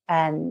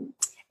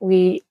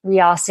 we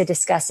also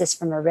discuss this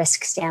from a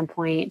risk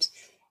standpoint.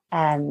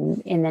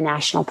 In the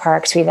national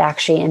parks, we've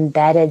actually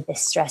embedded the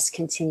stress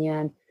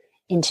continuum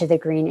into the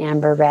green,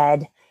 amber,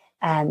 red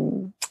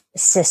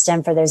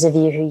system, for those of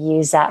you who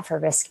use that for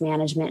risk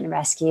management and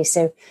rescue.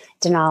 So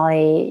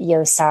Denali,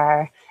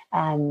 Yosar,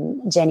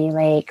 Jenny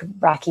Lake,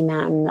 Rocky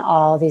Mountain,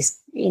 all these,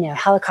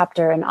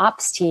 helicopter and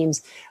ops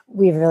teams,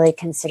 we've really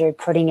considered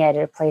putting it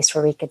at a place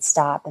where we could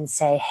stop and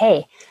say,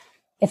 hey,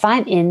 if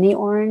I'm in the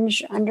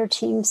orange under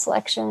team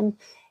selection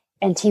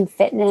and team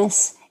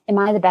fitness, am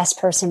I the best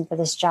person for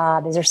this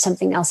job? Is there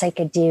something else I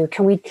could do?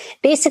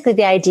 Basically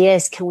the idea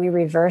is, can we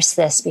reverse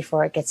this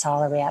before it gets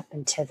all the way up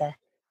into the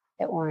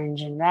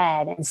orange and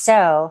red? And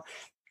so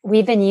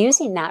we've been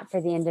using that for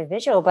the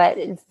individual, but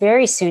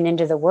very soon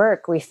into the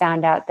work, we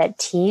found out that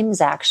teams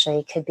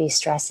actually could be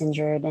stress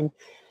injured. And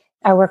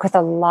I work with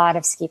a lot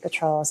of ski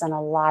patrols and a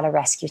lot of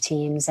rescue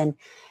teams. And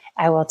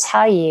I will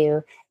tell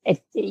you,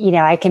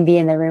 I can be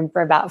in the room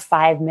for about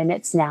 5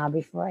 minutes now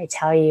before I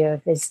tell you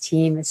if this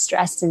team is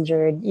stress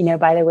injured,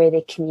 by the way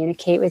they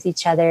communicate with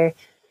each other.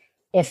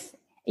 If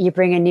you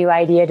bring a new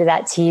idea to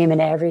that team and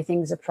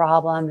everything's a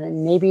problem,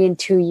 and maybe in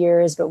 2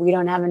 years, but we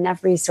don't have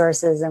enough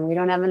resources and we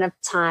don't have enough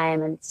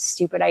time and it's a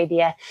stupid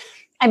idea.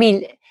 I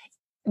mean,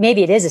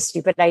 maybe it is a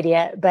stupid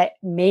idea, but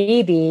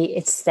maybe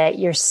it's that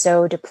you're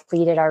so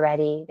depleted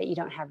already that you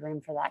don't have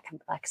room for that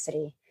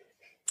complexity.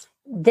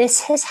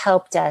 This has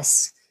helped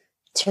us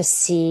to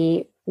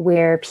see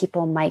where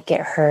people might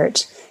get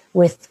hurt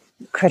with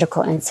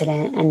critical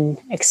incident and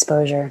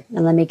exposure.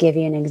 And let me give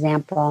you an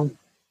example.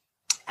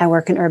 I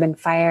work in urban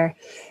fire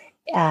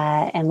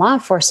and law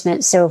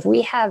enforcement. So if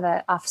we have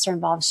an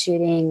officer-involved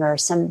shooting or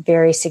some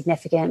very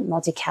significant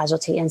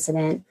multi-casualty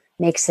incident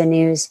makes the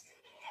news,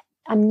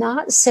 I'm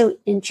not so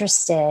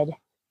interested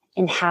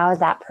in how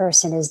that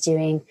person is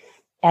doing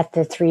at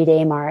the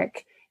 3-day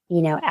mark,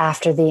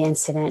 after the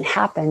incident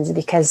happens,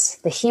 because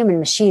the human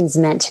machine's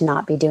meant to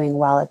not be doing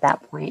well at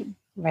that point,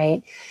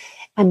 right?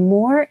 I'm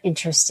more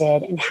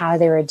interested in how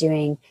they were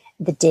doing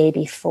the day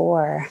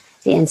before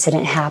the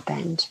incident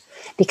happened.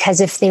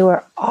 Because if they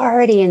were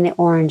already in the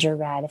orange or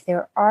red, if they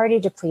were already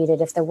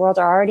depleted, if the world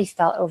already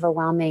felt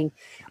overwhelming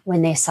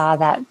when they saw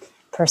that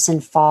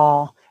person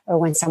fall, or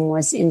when someone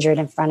was injured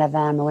in front of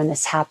them, or when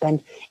this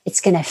happened,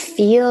 it's going to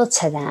feel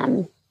to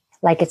them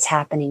like it's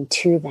happening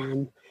to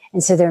them.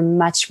 And so they're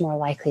much more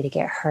likely to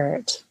get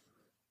hurt.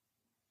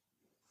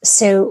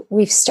 So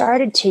we've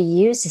started to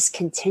use this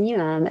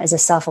continuum as a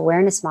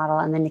self-awareness model,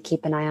 and then to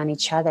keep an eye on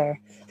each other.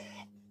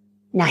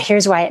 Now,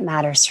 here's why it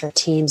matters for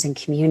teams and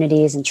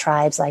communities and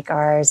tribes like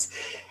ours.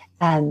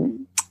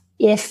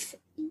 If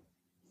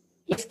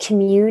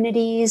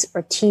communities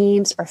or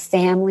teams or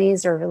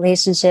families or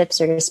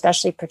relationships, or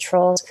especially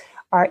patrols,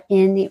 are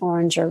in the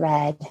orange or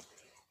red,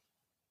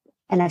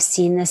 and I've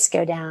seen this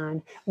go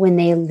down when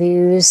they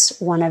lose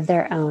one of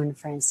their own,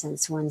 for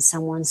instance, when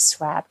someone's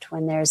swept,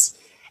 when there's,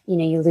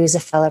 you lose a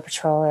fellow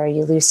patroller, or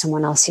you lose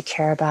someone else you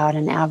care about,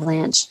 an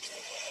avalanche.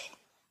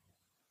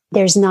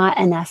 There's not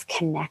enough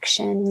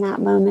connection in that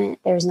moment.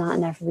 There's not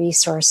enough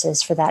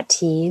resources for that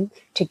team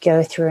to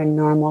go through a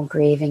normal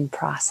grieving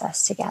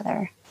process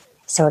together.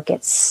 So it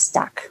gets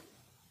stuck.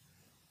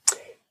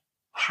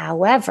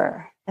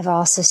 However, I've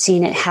also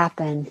seen it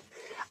happen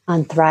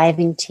on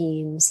thriving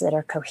teams that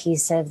are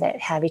cohesive, that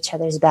have each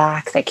other's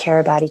back, that care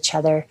about each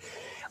other.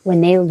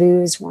 When they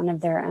lose one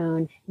of their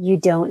own, you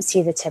don't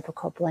see the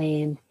typical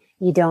blame.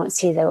 You don't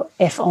see the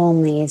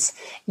if-onlys.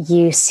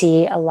 You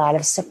see a lot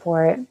of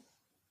support.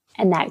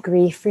 And that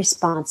grief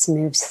response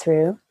moves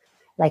through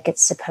like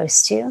it's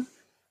supposed to.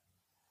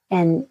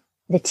 And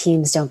the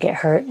teams don't get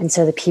hurt. And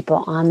so the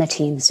people on the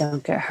teams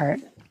don't get hurt.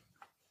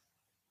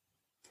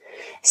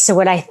 So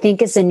what I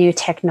think is a new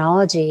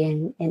technology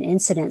in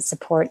incident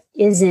support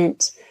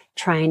isn't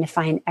trying to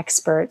find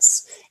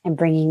experts and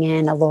bringing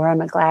in a Laura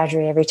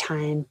McGladrey every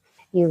time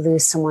you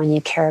lose someone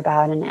you care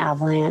about in an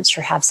avalanche,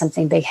 or have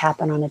something big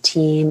happen on a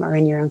team or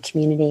in your own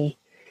community.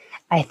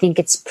 I think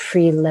it's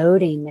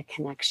preloading the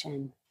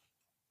connection,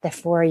 the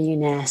for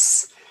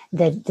you-ness,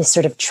 the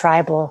sort of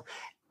tribal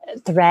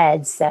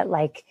threads that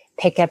like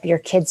pick up your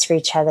kids for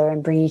each other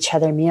and bring each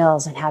other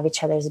meals and have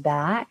each other's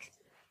back.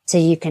 So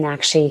you can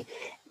actually,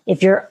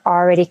 if you're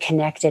already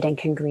connected and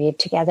can grieve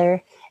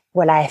together,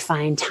 what I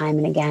find time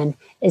and again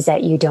is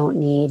that you don't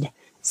need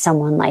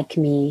someone like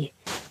me.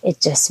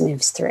 It just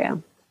moves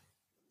through.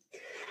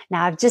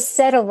 Now, I've just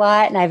said a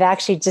lot, and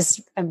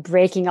I'm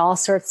breaking all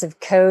sorts of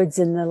codes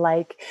in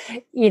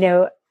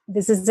the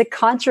this is a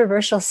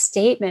controversial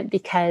statement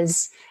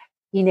because,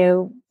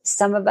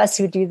 some of us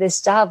who do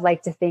this job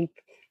like to think,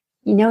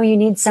 you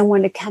need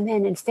someone to come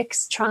in and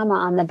fix trauma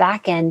on the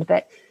back end,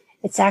 but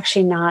it's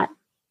actually not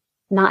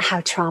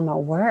how trauma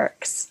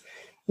works.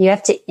 You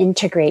have to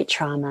integrate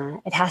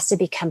trauma. It has to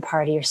become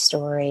part of your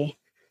story.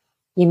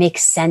 You make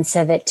sense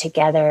of it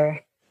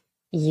together.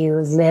 You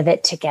live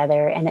it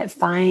together, and it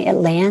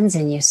lands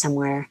in you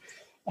somewhere,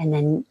 and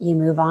then you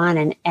move on.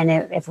 And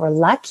if we're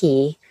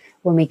lucky,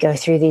 when we go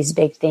through these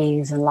big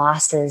things and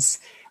losses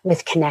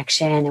with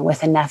connection and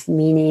with enough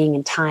meaning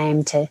and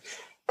time to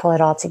pull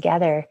it all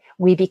together,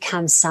 we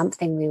become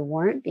something we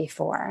weren't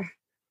before.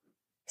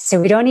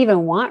 So we don't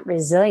even want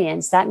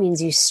resilience. That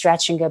means you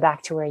stretch and go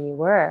back to where you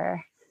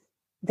were.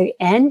 the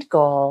end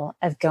goal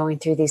of going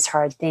through these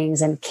hard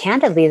things, and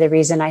candidly, the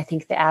reason I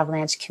think the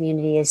Avalanche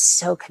community is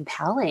so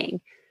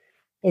compelling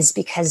is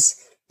because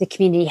the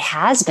community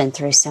has been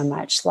through so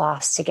much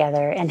loss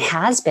together and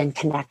has been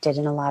connected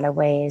in a lot of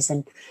ways,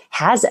 and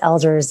has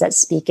elders that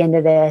speak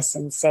into this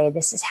and say,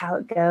 this is how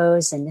it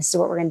goes and this is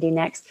what we're going to do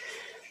next.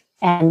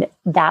 And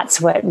that's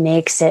what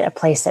makes it a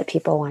place that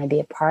people want to be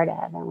a part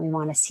of. And we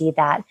want to see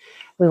that.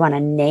 We want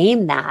to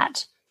name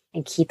that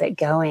and keep it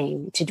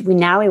going.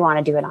 Now we want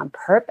to do it on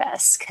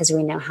purpose because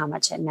we know how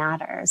much it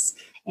matters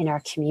in our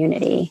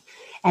community.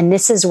 And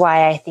this is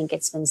why I think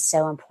it's been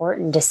so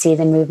important to see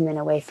the movement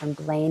away from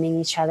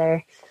blaming each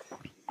other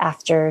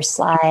after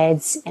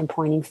slides and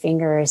pointing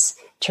fingers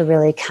to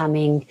really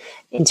coming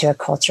into a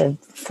culture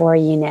for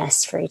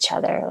unity for each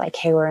other. Like,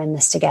 hey, we're in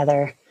this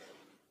together.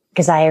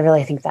 Because I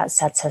really think that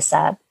sets us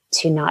up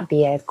to not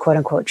be a quote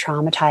unquote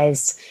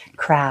traumatized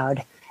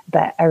crowd,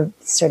 but a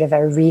sort of a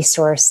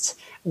resourced,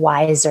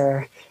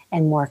 wiser,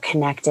 and more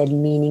connected,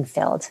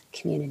 meaning-filled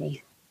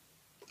community.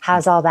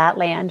 How's all that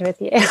land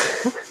with you?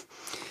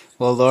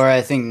 Well, Laura,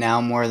 I think now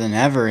more than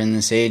ever in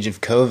this age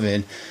of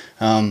COVID,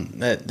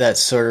 that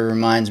sort of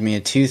reminds me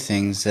of two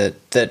things,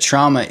 that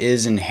trauma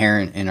is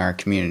inherent in our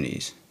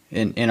communities,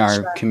 in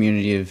our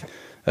community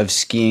of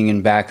skiing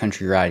and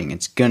backcountry riding.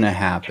 It's going to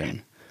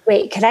happen.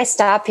 Wait, could I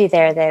stop you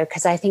there, though?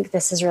 Because I think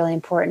this is really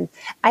important.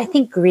 I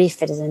think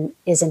grief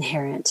is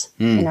inherent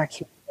in our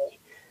community.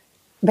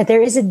 But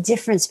there is a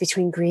difference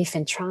between grief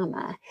and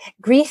trauma.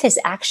 Grief is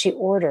actually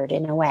ordered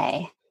in a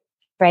way,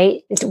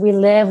 right? We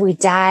live, we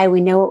die,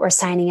 we know what we're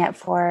signing up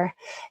for.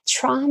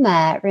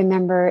 Trauma,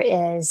 remember,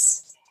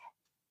 is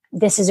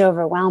this is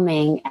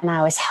overwhelming and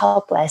I was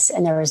helpless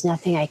and there was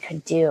nothing I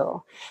could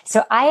do.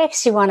 So I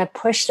actually want to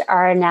push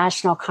our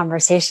national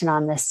conversation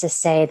on this to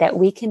say that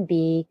we can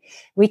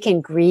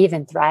grieve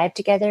and thrive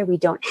together. We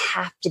don't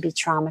have to be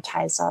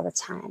traumatized all the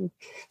time.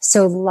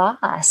 So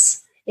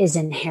loss is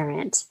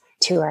inherent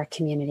to our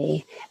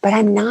community, but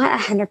I'm not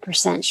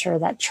 100% sure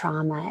that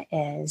trauma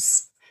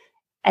is.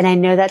 And I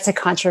know that's a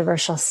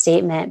controversial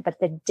statement, but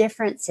the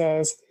difference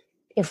is,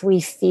 if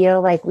we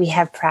feel like we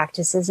have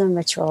practices and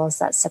rituals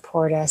that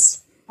support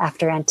us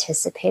after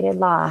anticipated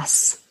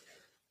loss,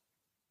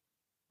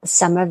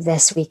 some of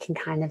this we can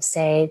kind of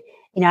say,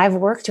 I've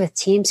worked with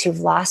teams who've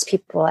lost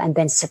people and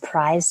been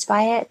surprised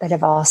by it, but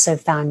have also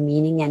found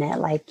meaning in it.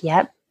 Like,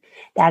 yep,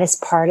 that is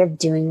part of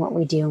doing what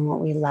we do and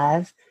what we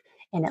love.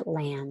 And it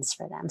lands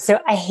for them. So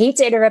I hate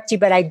to interrupt you,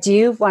 but I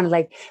do want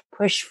to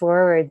push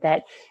forward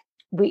that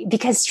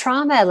because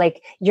trauma,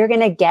 you're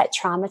going to get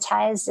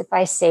traumatized if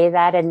I say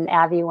that in an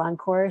Avi 1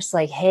 course,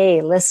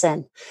 hey,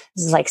 listen,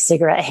 this is like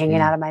cigarette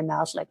hanging out of my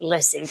mouth.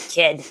 Listen,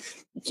 kid,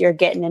 if you're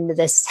getting into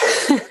this,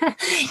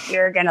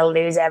 you're going to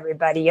lose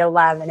everybody you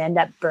love and end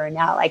up burned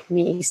out like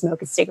me,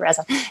 smoking cigarettes.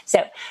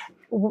 So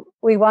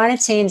we want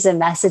to change the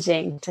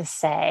messaging to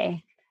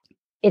say,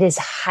 it is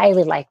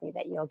highly likely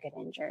that you'll get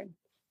injured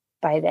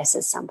by this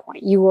at some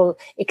point. You will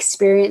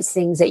experience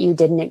things that you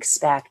didn't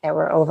expect that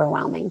were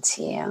overwhelming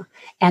to you.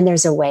 And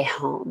there's a way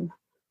home.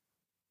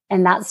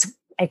 And that's,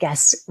 I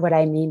guess, what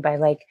I mean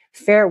by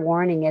fair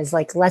warning is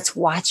let's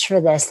watch for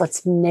this.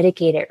 Let's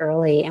mitigate it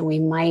early. And we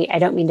might, I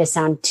don't mean to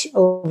sound too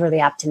overly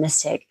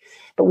optimistic,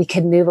 but we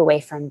could move away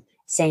from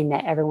saying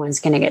that everyone's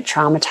going to get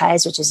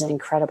traumatized, which is an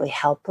incredibly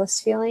helpless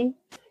feeling,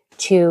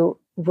 to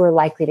we're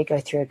likely to go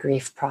through a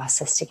grief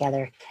process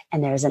together.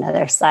 And there's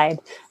another side.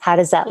 How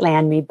does that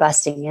land, me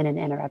busting in and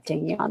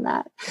interrupting you on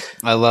that?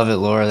 I love it,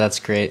 Laura. That's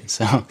great.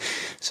 So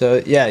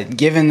yeah,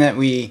 given that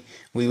we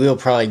will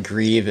probably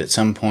grieve at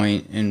some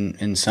point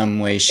in some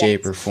way,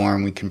 shape, or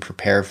form, we can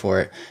prepare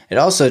for it. It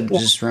also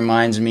just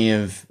reminds me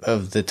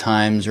of the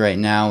times right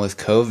now with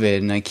COVID.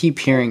 And I keep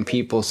hearing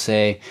people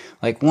say,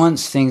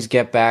 once things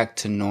get back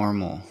to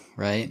normal,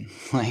 right?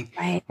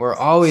 We're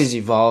always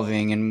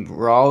evolving and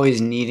we're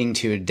always needing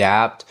to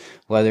adapt,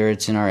 whether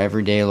it's in our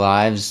everyday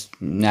lives,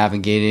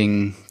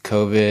 navigating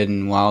COVID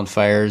and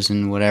wildfires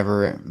and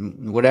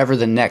whatever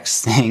the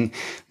next thing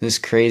this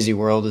crazy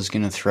world is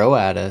going to throw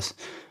at us.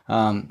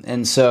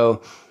 And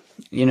so,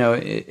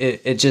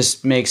 it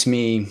just makes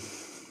me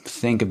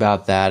think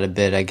about that a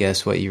bit, I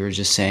guess, what you were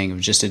just saying, of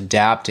just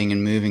adapting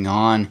and moving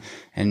on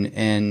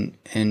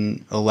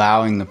and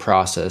allowing the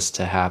process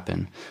to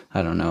happen.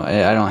 I don't know.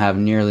 I don't have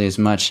nearly as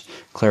much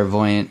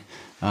clairvoyant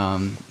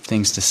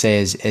things to say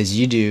as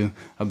you do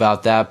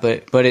about that,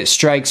 but it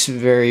strikes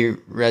very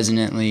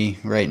resonantly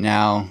right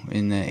now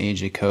in the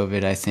age of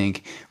COVID, I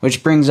think,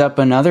 which brings up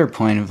another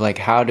point of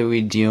how do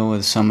we deal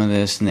with some of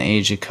this in the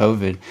age of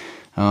COVID?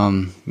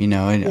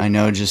 I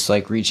know just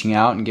reaching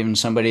out and giving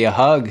somebody a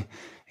hug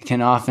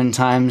can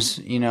oftentimes,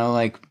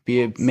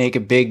 make a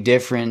big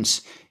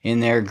difference in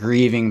their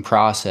grieving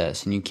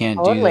process, and you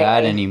can't do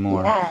that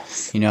anymore.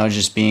 Yes.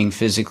 Just being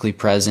physically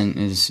present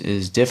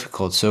is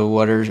difficult. So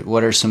what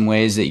are some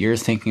ways that you're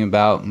thinking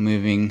about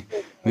moving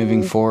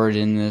forward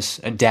in this,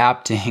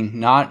 adapting,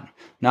 not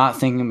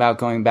thinking about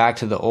going back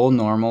to the old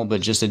normal, but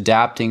just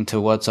adapting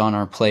to what's on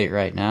our plate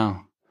right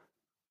now?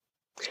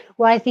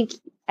 Well, I think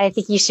I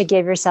think you should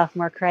give yourself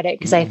more credit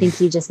because I think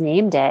you just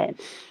named it.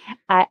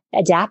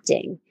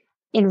 Adapting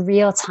in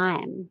real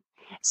time.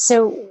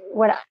 So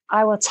what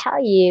I will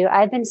tell you,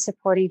 I've been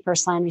supporting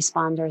first line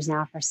responders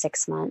now for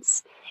 6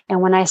 months.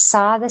 And when I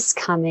saw this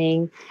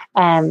coming,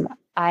 my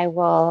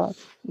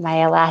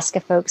Alaska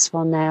folks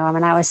will know. I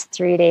mean, I was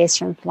 3 days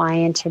from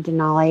flying to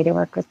Denali to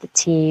work with the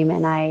team.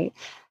 And I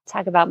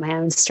talk about my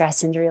own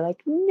stress injury,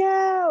 like,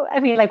 no, I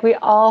mean, like we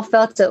all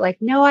felt it, like,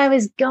 no, I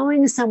was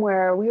going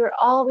somewhere.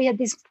 We had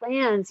these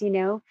plans,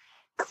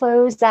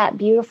 close that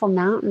beautiful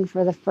mountain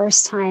for the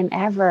first time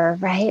ever,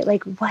 right?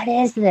 Like, what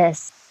is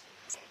this?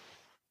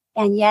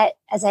 And yet,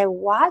 as I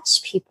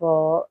watch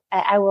people,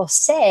 I will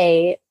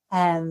say,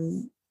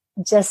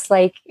 just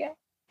like,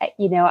 I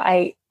know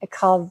I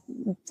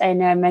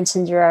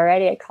mentioned Drew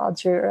already. I called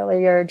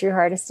Drew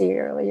Hardesty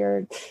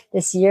earlier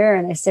this year.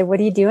 And I said, what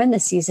are you doing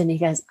this season? He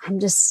goes, I'm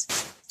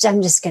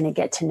just going to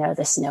get to know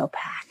the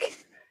snowpack,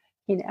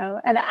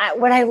 and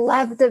what I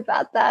loved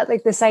about that,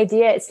 like this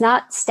idea, it's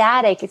not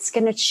static. It's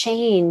going to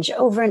change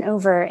over and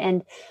over.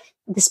 And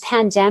this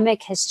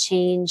pandemic has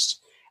changed.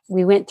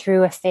 We went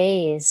through a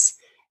phase,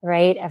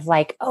 right, of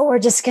like, oh, we're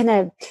just going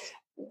to,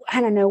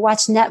 I don't know,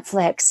 watch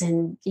Netflix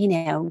and,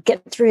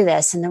 get through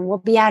this. And then we'll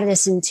be out of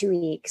this in 2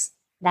 weeks.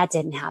 That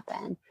didn't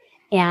happen.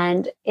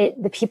 And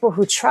the people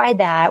who tried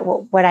that,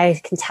 what I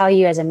can tell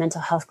you as a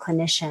mental health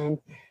clinician,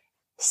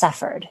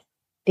 suffered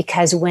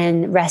because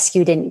when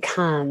rescue didn't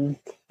come,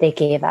 they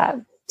gave up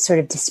sort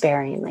of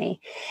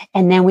despairingly.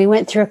 And then we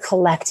went through a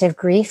collective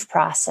grief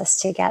process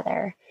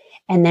together.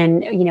 And then,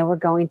 we're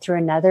going through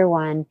another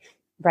one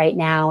right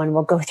now, and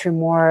we'll go through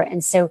more.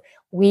 And so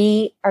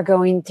we are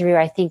going through,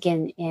 I think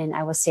in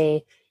I will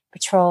say,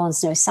 patrol and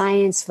snow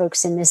science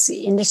folks in this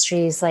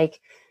industry is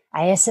like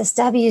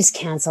ISSW's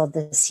canceled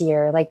this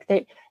year. Like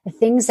the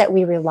things that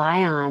we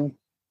rely on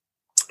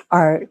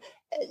are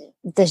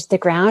the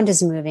ground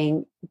is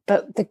moving.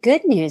 But the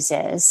good news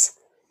is,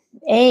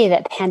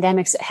 that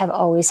pandemics have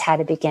always had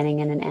a beginning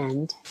and an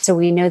end. So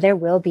we know there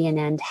will be an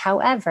end.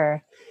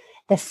 However,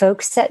 the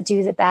folks that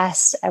do the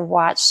best, I've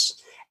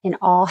watched in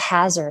all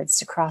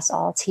hazards across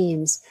all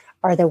teams,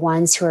 are the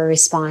ones who are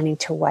responding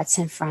to what's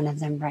in front of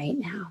them right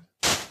now.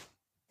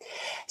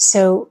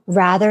 So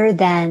rather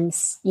than,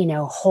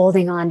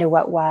 holding on to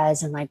what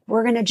was and like,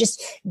 we're going to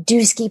just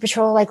do ski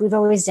patrol like we've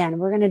always done.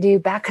 We're going to do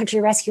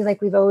backcountry rescue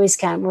like we've always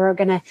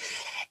done.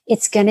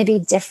 It's going to be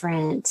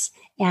different.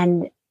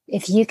 And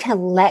if you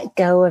can let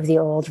go of the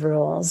old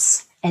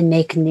rules and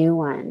make new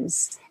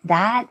ones,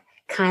 that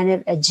kind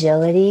of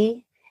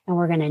agility, and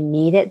we're going to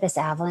need it this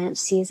avalanche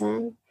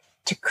season,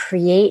 to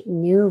create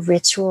new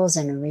rituals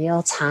in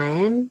real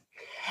time,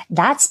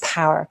 that's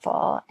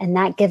powerful. And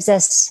that gives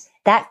us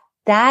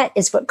that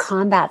is what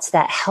combats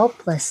that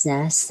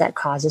helplessness that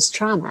causes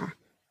trauma,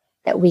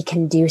 that we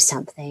can do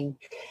something.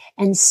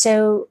 And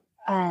so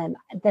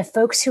the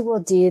folks who will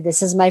do,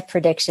 this is my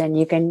prediction,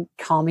 you can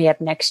call me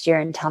up next year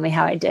and tell me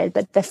how I did,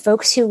 but the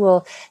folks who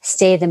will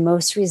stay the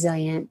most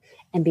resilient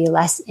and be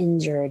less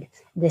injured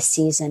this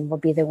season will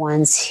be the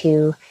ones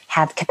who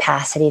have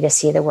capacity to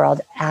see the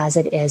world as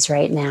it is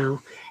right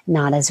now,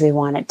 not as we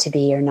want it to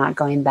be, or not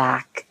going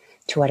back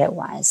to what it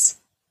was.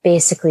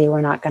 Basically,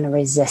 we're not going to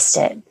resist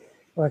it.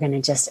 We're going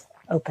to just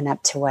open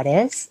up to what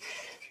is.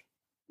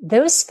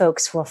 Those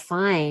folks will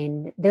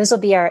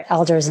be our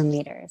elders and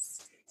leaders.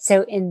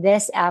 So in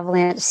this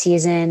avalanche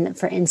season,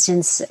 for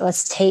instance,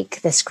 let's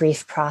take this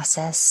grief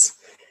process.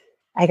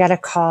 I got a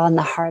call in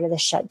the heart of the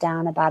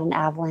shutdown about an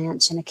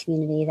avalanche in a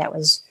community that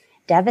was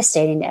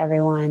devastating to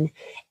everyone.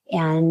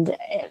 And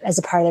as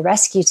a part of the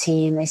rescue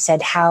team, they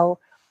said how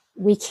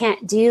we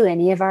can't do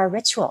any of our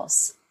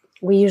rituals.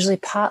 We usually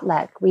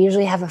potluck. We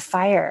usually have a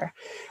fire.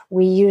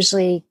 We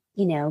usually,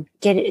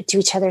 get to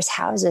each other's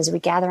houses. We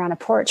gather on a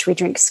porch. We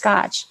drink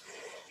scotch.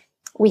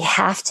 We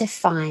have to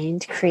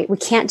we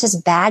can't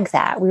just bag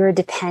that. We were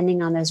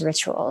depending on those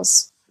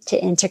rituals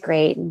to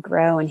integrate and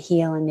grow and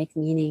heal and make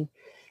meaning.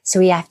 So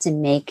we have to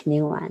make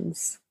new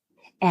ones.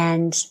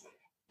 And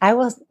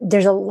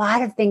there's a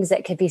lot of things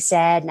that could be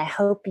said, and I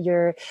hope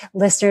your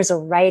listeners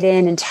will write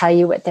in and tell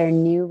you what their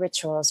new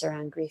rituals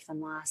around grief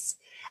and loss.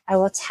 I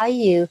will tell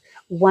you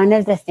one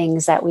of the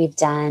things that we've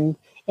done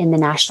in the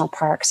national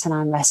parks and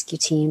on rescue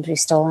teams, we've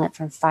stolen it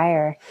from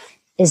fire,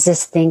 is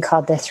this thing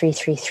called the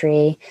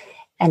 333.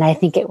 And I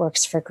think it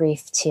works for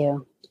grief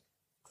too.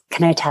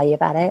 Can I tell you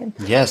about it?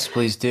 Yes,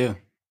 please do.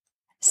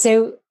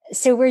 So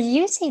we're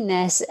using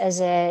this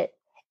as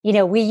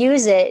we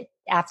use it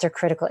after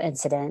critical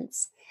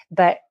incidents,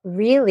 but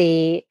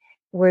really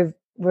we're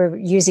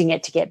using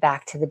it to get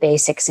back to the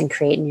basics and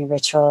create new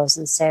rituals.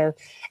 And so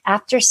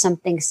after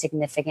something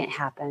significant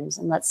happens,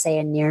 and let's say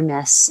a near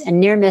miss, and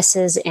near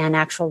misses and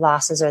actual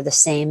losses are the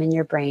same in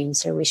your brain,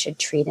 so we should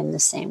treat them the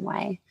same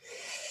way.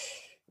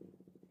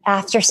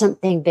 After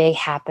something big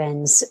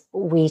happens,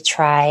 we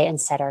try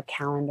and set our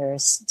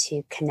calendars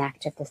to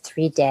connect at the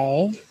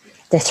 3-day,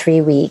 the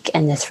 3-week,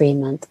 and the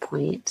 3-month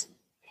point.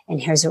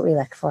 And here's what we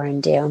look for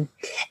and do.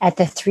 At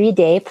the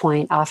 3-day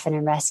point, often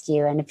in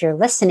rescue, and if you're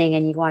listening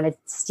and you want to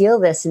steal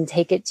this and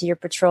take it to your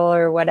patrol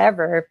or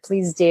whatever,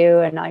 please do.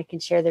 And I can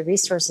share the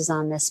resources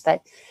on this.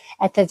 But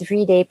at the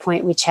 3-day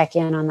point, we check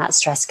in on that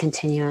stress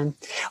continuum.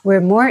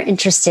 We're more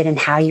interested in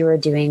how you were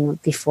doing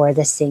before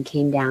this thing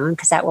came down,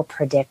 because that will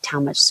predict how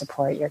much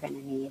support you're going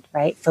to need,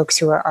 right? Folks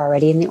who are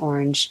already in the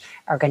orange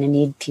are going to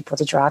need people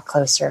to draw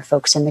closer.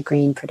 Folks in the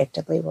green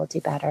predictably will do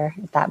better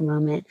at that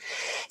moment.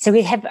 So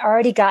we have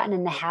already gotten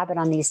in the habit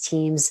on these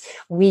teams.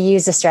 We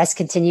use the stress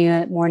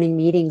continuum morning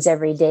meetings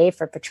every day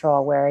for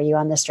patrol. Where are you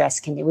on the stress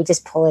continuum? We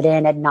just pull it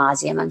in ad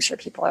nauseum. I'm sure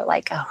people are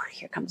like, oh,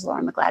 here comes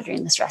Laura McGladrey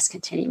in the stress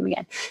continuum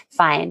again.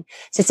 Fine.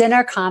 So it's in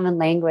our common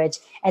language.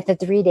 At the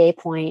 3-day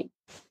point,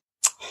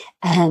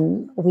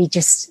 we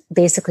just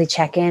basically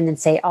check in and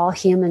say all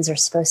humans are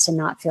supposed to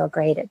not feel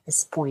great at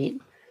this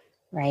point,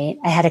 right?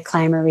 I had a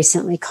climber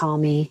recently call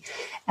me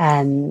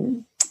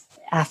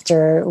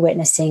after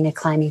witnessing a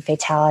climbing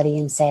fatality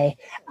and say,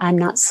 I'm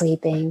not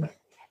sleeping.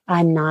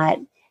 I'm not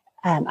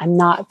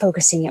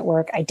focusing at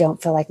work. I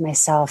don't feel like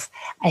myself.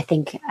 I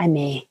think I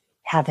may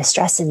have a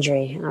stress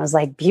injury. And I was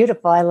like,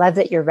 beautiful. I love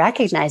that you're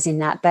recognizing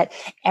that. But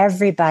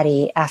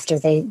everybody, after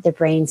the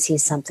brain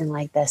sees something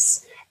like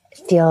this,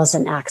 feels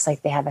and acts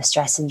like they have a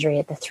stress injury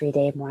at the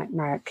 3-day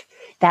mark.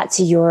 That's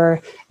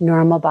your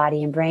normal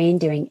body and brain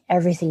doing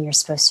everything you're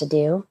supposed to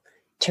do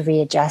to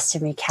readjust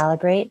and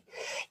recalibrate.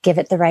 Give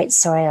it the right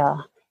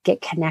soil,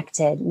 get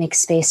connected, make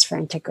space for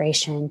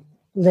integration,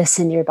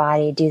 listen to your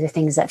body, do the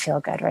things that feel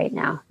good right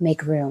now,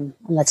 make room,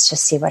 and let's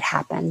just see what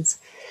happens.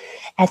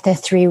 At the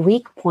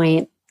 3-week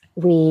point,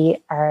 we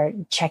are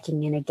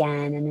checking in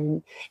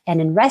again.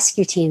 And in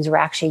rescue teams, we're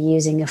actually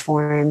using a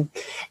form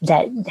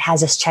that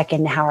has us check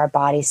into how our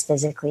body's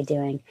physically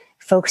doing.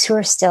 Folks who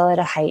are still at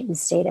a heightened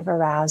state of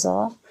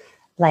arousal,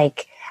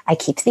 like I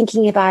keep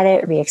thinking about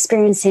it,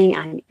 re-experiencing,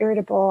 I'm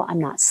irritable, I'm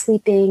not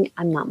sleeping,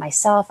 I'm not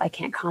myself, I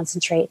can't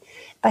concentrate.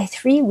 By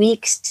 3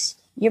 weeks,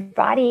 your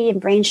body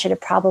and brain should have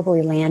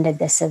probably landed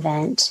this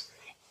event.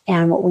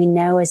 And what we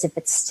know is if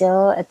it's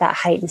still at that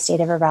heightened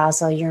state of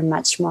arousal, you're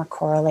much more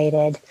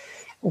correlated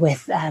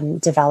with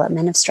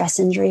development of stress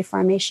injury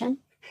formation.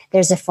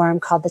 There's a form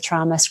called the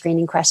trauma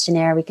screening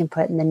questionnaire we can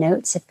put in the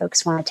notes if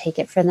folks want to take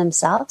it for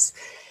themselves.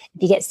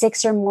 If you get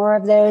 6 or more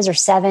of those or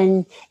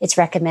 7, it's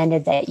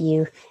recommended that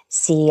you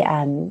see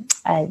a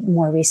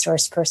more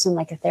resourced person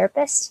like a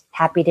therapist.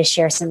 Happy to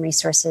share some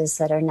resources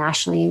that are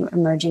nationally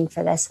emerging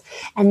for this.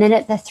 And then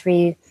at the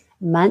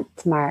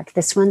 3-month mark,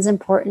 this one's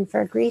important for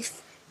a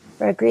grief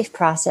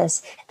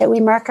process, that we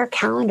mark our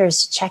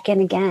calendars to check in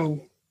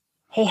again.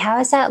 Hey, how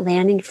is that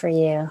landing for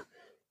you?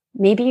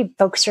 Maybe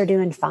folks are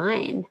doing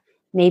fine.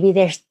 Maybe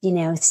they're,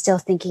 still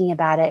thinking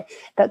about it.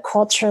 But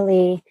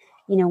culturally,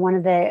 one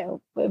of the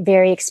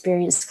very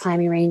experienced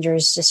climbing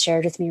rangers just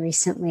shared with me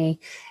recently,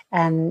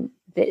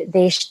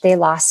 they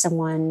lost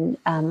someone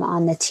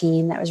on the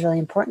team that was really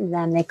important to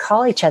them. They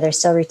call each other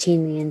so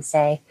routinely and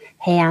say,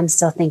 hey, I'm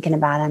still thinking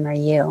about him, or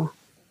you.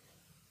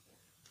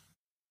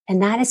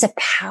 And that is a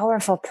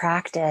powerful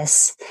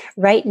practice.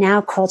 Right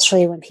now,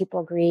 culturally, when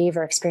people grieve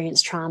or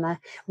experience trauma,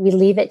 we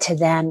leave it to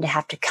them to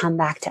have to come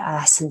back to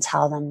us and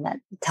tell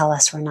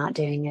us we're not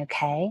doing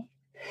okay.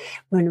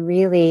 When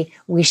really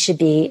we should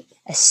be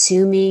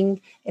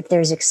assuming if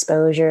there's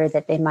exposure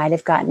that they might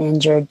have gotten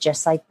injured,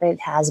 just like the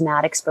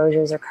hazmat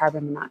exposures or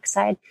carbon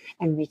monoxide,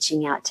 and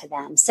reaching out to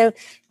them. So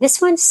this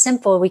one's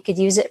simple. We could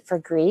use it for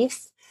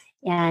grief.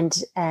 And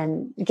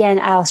again,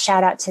 I'll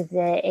shout out to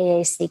the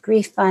AAC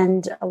Grief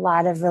Fund. A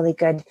lot of really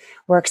good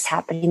work's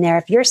happening there.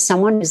 If you're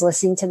someone who's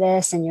listening to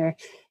this and you're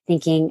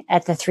thinking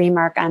at the 3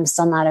 mark, I'm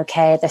still not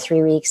okay, at the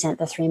 3 weeks and at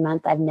the 3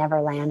 month, I've never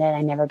landed,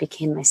 I never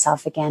became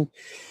myself again.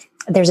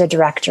 There's a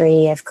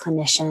directory of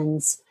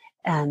clinicians,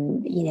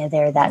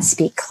 there that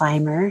speak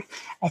climber,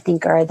 I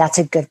think, that's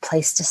a good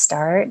place to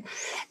start.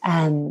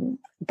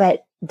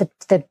 But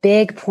the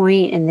big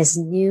point in this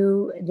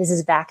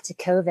is back to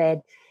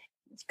COVID,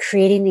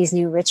 creating these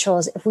new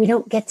rituals. If we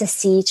don't get to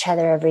see each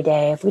other every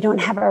day, if we don't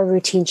have our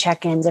routine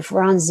check-ins, if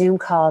we're on Zoom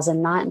calls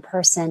and not in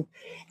person,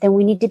 then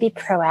we need to be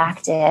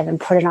proactive and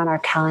put it on our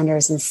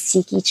calendars and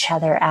seek each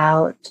other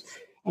out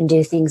and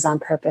do things on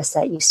purpose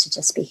that used to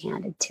just be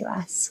handed to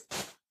us.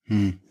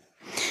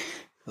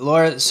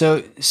 Laura,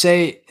 so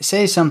say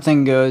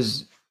something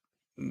goes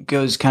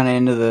kind of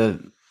into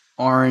the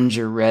orange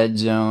or red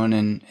zone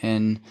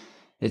and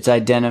it's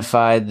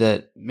identified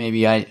that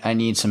maybe I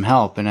need some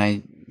help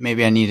and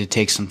maybe I need to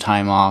take some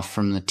time off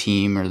from the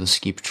team or the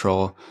ski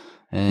patrol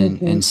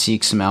and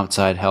seek some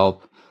outside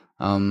help.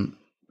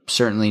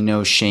 Certainly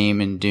no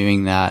shame in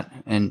doing that.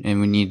 And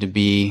we need to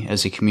be,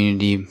 as a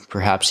community,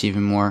 perhaps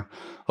even more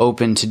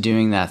open to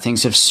doing that.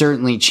 Things have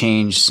certainly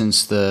changed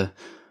since the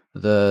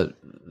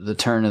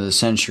turn of the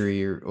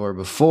century or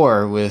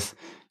before, with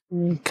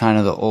kind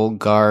of the old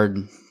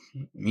guard,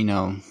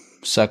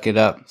 suck it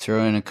up,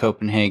 throw in a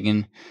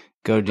Copenhagen,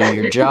 go do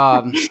your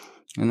job.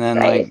 And then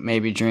right.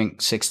 Maybe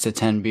drink 6 to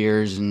 10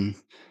 beers and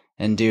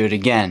do it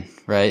again.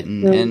 Right.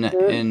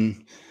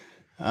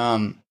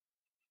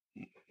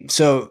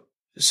 So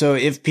So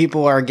if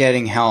people are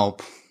getting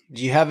help,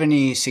 do you have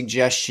any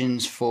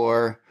suggestions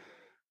for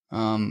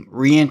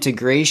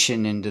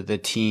reintegration into the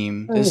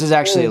team? This is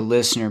actually a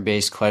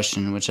listener-based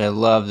question, which I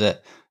love,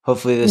 that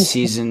hopefully this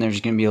season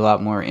there's going to be a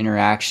lot more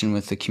interaction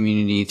with the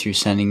community through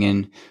sending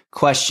in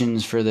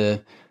questions for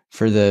the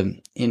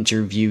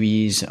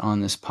interviewees on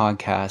this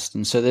podcast.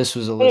 And so this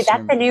was a listener.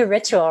 That's a new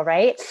ritual,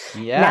 right?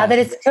 Yeah. Now that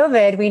it's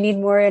COVID, we need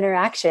more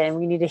interaction.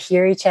 We need to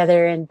hear each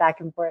other and back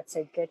and forth.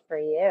 So good for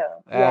you.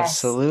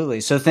 Absolutely.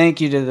 Yes. So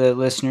thank you to the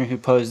listener who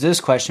posed this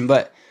question,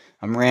 but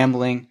I'm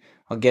rambling.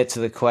 I'll get to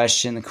the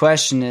question. The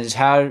question is,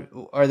 how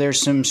are there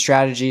some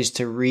strategies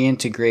to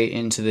reintegrate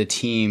into the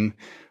team?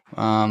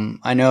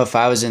 I know if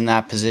I was in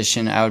that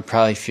position, I would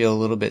probably feel a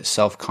little bit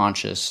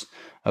self-conscious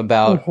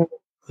about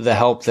the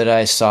help that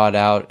I sought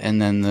out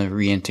and then the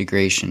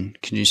reintegration.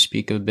 Could you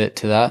speak a bit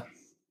to that?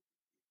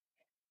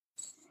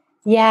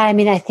 Yeah, I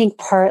mean, I think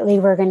partly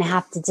we're going to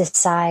have to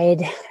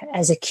decide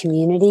as a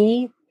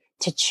community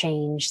to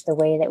change the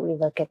way that we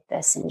look at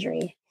this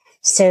injury.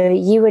 So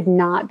you would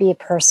not be a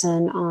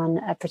person on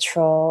a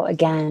patrol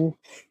again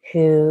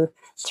who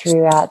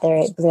blew out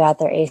their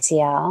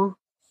ACL,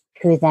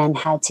 who then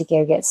had to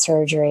go get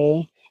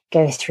surgery,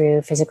 go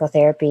through physical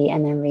therapy,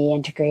 and then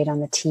reintegrate on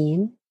the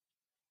team.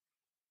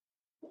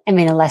 I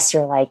mean, unless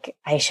you're like,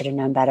 I should have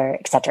known better,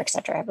 et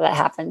cetera, that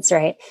happens,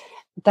 right?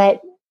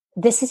 But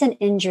this is an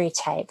injury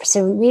type.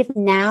 So we've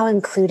now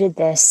included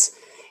this,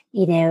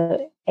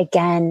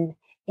 again,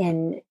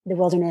 in the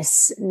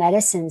wilderness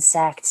medicine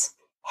sect,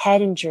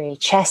 head injury,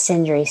 chest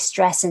injury,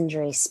 stress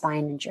injury,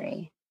 spine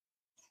injury.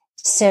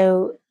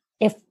 So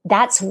if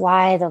that's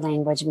why the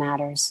language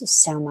matters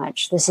so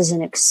much. This is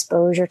an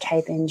exposure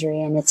type injury,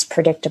 and it's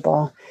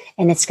predictable,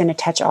 and it's going to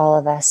touch all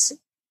of us,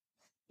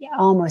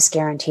 almost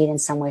guaranteed in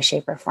some way,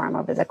 shape, or form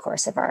over the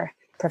course of our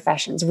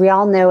professions. We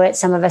all know it.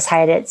 Some of us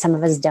hide it. Some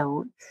of us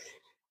don't.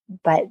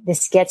 But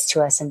this gets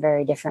to us in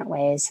very different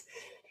ways.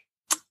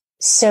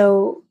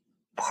 So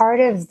part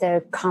of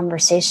the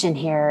conversation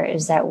here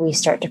is that we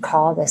start to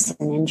call this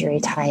an injury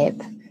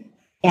type.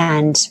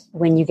 And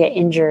when you get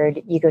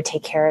injured, you go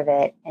take care of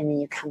it, and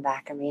then you come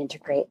back and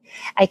reintegrate.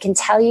 I can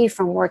tell you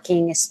from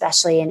working,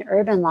 especially in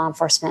urban law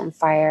enforcement and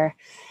fire,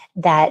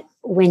 that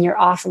when you're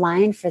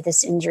offline for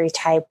this injury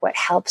type, what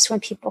helps when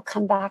people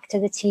come back to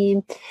the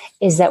team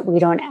is that we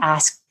don't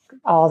ask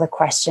all the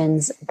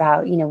questions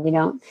about, we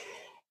don't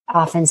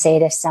often say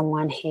to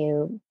someone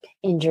who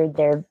injured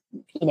their,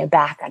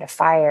 back at a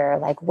fire,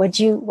 like, what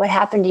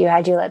happened to you?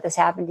 How'd you let this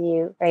happen to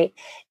you? Right.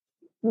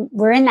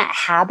 We're in that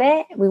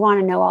habit. We want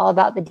to know all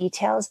about the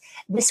details.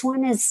 This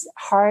one is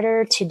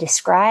harder to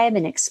describe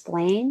and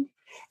explain.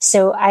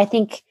 So I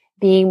think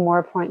being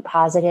more point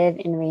positive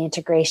in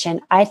reintegration,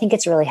 I think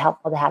it's really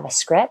helpful to have a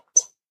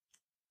script,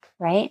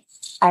 right?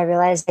 I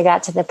realized I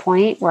got to the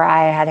point where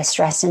I had a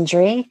stress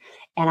injury,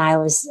 and I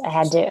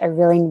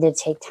really needed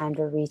to take time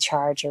to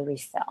recharge or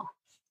refill.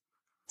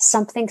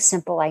 Something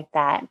simple like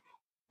that.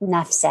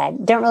 Enough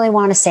said. Don't really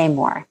want to say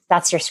more.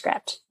 That's your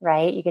script,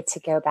 right? You get to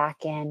go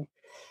back in.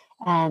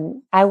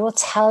 I will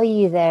tell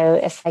you, though,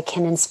 if I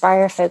can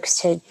inspire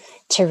folks to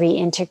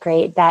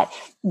reintegrate, that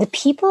the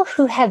people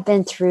who have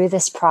been through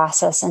this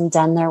process and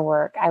done their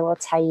work, I will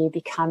tell you,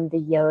 become the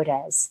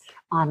Yodas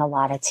on a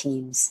lot of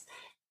teams.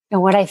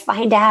 And what I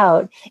find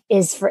out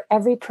is for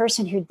every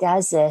person who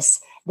does this,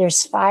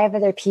 there's 5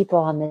 other people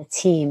on the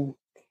team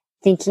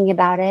thinking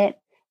about it,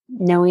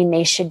 knowing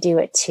they should do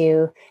it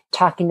too,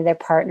 talking to their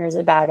partners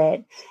about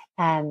it.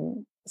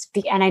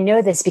 And I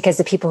know this because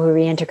the people who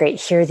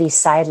reintegrate hear these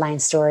sideline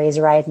stories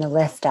riding the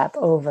lift up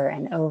over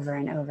and over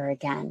and over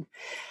again.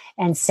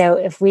 And so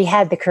if we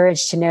had the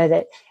courage to know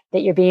that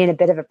you're being a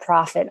bit of a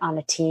prophet on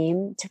a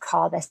team to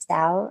call this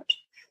out,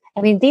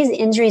 I mean, these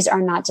injuries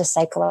are not just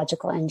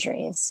psychological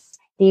injuries.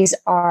 These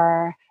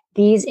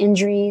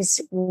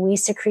injuries, when we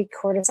secrete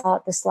cortisol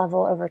at this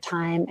level over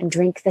time and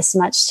drink this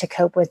much to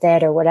cope with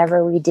it or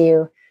whatever we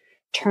do,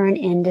 turn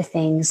into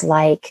things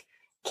like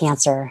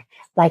cancer,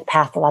 like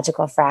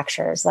pathological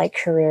fractures, like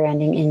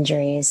career-ending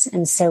injuries.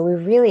 And so we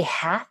really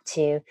have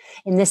to,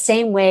 in the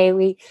same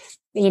way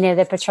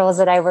the patrols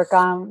that I work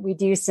on, we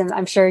do some,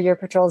 I'm sure your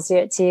patrols do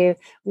it too.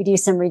 We do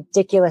some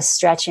ridiculous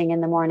stretching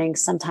in the morning,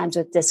 sometimes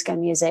with disco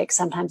music,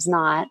 sometimes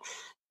not.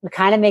 We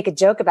kind of make a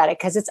joke about it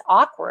because it's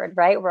awkward,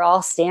 right? We're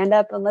all stand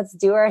up and let's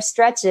do our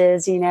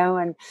stretches,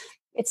 and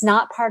it's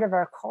not part of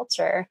our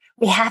culture.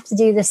 We have to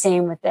do the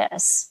same with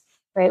this.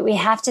 Right. We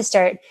have to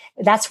start.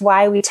 That's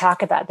why we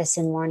talk about this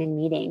in morning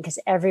meeting, because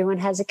everyone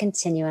has a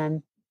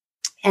continuum.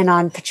 And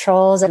on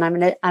patrols, and I'm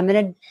going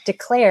to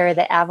declare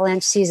that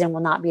Avalanche season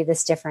will not be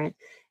this different.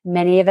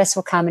 Many of us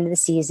will come into the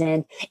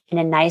season in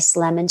a nice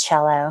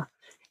limoncello,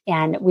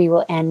 and we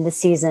will end the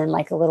season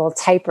like a little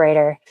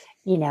typewriter,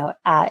 in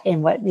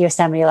what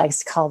Yosemite likes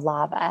to call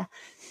lava.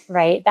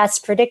 Right. That's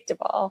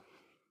predictable.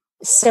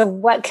 So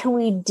what can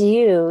we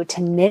do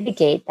to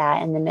mitigate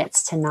that in the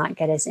midst to not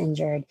get as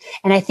injured?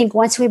 And I think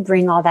once we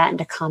bring all that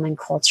into common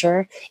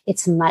culture,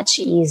 it's much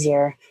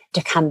easier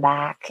to come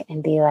back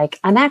and be like,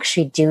 I'm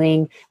actually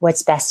doing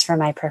what's best for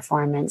my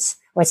performance,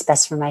 what's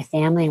best for my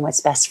family, and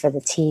what's best for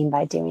the team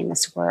by doing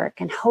this work.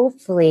 And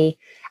hopefully,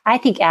 I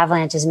think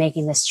Avalanche is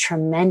making this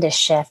tremendous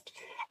shift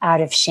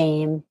out of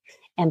shame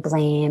and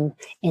blame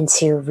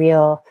into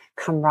real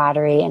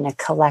camaraderie and a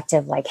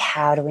collective, like,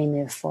 how do we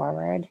move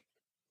forward?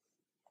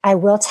 I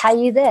will tell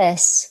you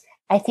this.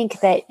 I think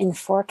that in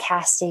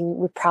forecasting,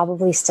 we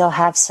probably still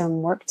have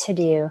some work to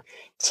do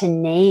to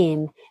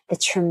name the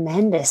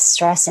tremendous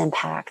stress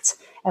impact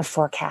of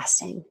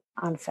forecasting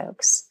on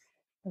folks,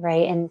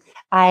 right? And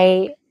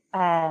I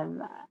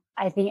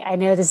think, I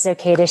know this is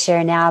okay to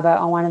share now, but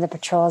on one of the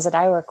patrols that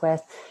I work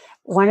with,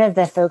 one of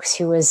the folks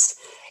who was,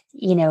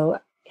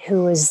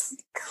 who was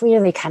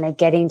clearly kind of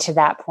getting to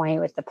that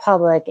point with the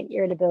public and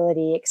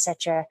irritability, et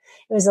cetera.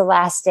 It was the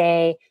last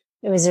day.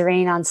 It was a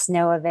rain on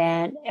snow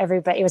event.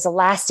 It was the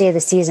last day of the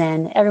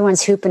season.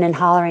 Everyone's hooping and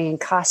hollering in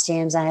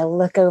costumes. And I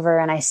look over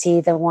and I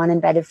see the one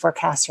embedded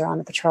forecaster on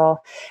the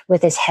patrol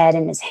with his head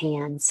in his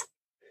hands.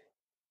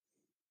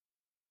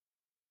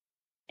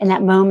 And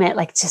that moment,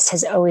 like, just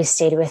has always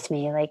stayed with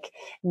me. Like,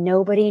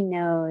 nobody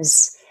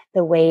knows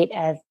the weight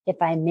of,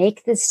 if I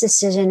make this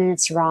decision and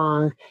it's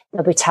wrong,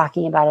 they'll be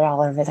talking about it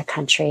all over the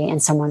country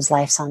and someone's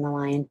life's on the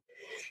line.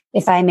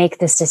 If I make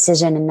this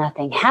decision and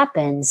nothing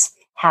happens,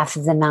 half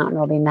of the mountain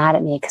will be mad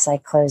at me because I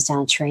closed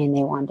down terrain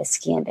they wanted to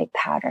ski in big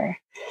powder.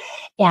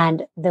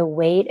 And the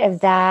weight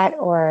of that,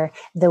 or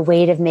the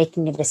weight of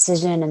making a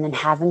decision and then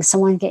having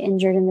someone get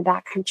injured in the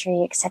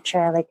backcountry, et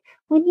cetera, like,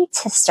 we need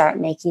to start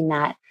making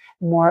that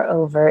more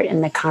overt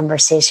in the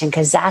conversation,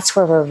 because that's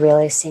where we're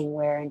really seeing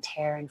wear and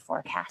tear in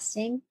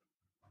forecasting,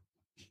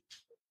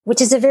 which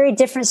is a very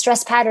different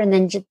stress pattern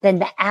than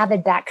the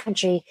avid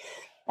backcountry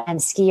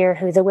skier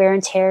who the wear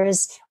and tear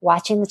is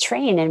watching the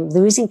train and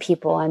losing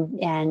people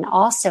and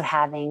also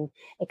having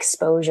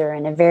exposure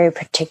in a very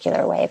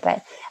particular way.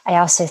 But I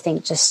also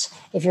think, just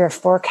if you're a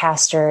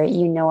forecaster,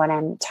 you know what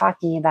I'm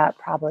talking about.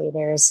 Probably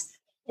there's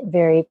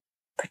very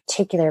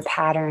particular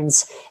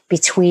patterns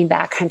between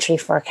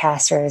backcountry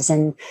forecasters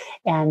and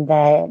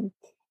the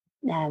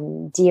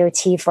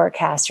DOT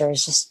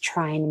forecasters, just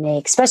trying to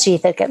make, especially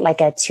if you look at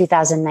like a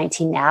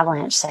 2019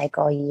 avalanche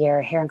cycle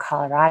year here in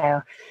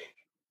Colorado.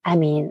 I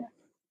mean,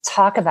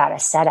 talk about a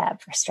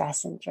setup for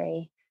stress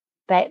injury.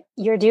 But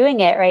you're doing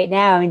it right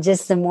now. And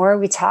just the more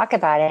we talk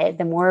about it,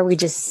 the more we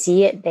just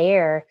see it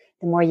there,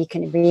 the more you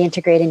can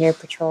reintegrate in your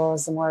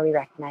patrols, the more we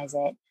recognize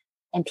it.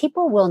 And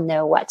people will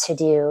know what to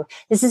do.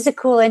 This is a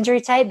cool injury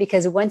type,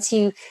 because once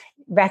you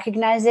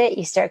recognize it,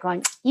 you start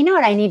going, you know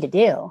what I need to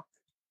do?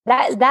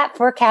 That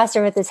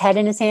forecaster with his head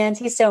in his hands,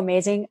 he's so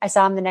amazing. I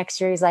saw him the next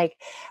year. He's like,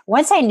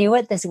 once I knew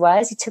what this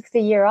was, he took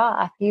the year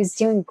off. He was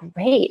doing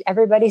great.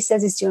 Everybody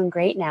says he's doing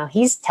great now.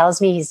 He tells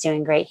me he's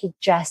doing great. He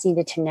just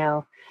needed to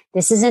know,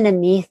 this isn't a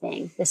me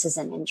thing. This is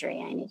an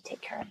injury. I need to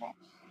take care of it.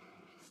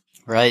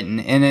 Right.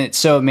 And it's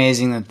so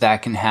amazing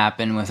that can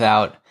happen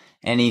without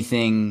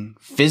anything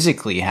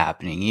physically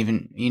happening,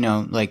 even,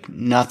 like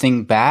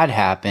nothing bad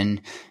happened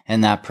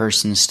and that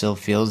person still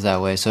feels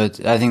that way. So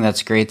I think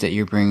that's great that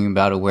you're bringing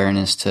about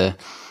awareness to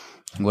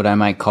what I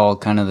might call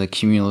kind of the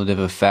cumulative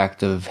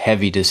effect of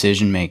heavy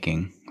decision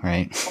making,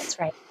 right? That's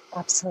right.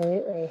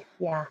 Absolutely.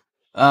 Yeah.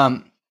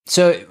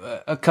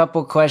 So a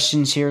couple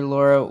questions here,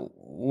 Laura.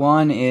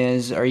 One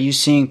is, are you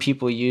seeing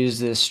people use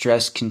this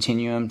stress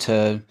continuum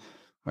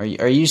are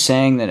you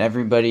saying that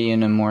everybody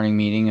in a morning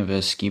meeting of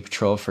a ski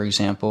patrol, for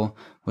example,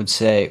 would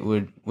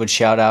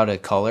shout out a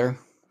color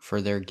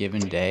for their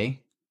given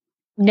day?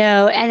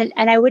 No, and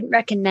I wouldn't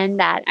recommend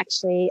that,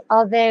 actually.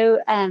 Although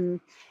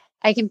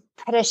I can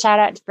put a shout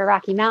out for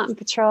Rocky Mountain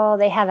Patrol.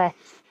 They have a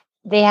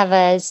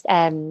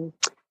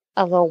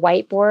little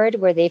whiteboard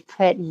where they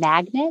put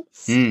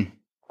magnets,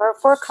 or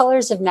 4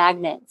 colors of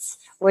magnets,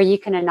 where you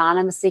can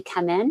anonymously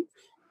come in,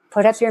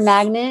 put up your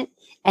magnet.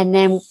 And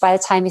then by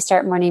the time you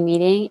start morning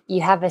meeting,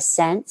 you have a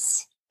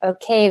sense,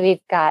 okay,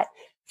 we've got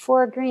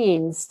 4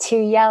 greens, 2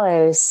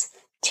 yellows,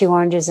 2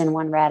 oranges, and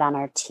 1 red on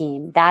our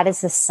team. That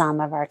is the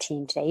sum of our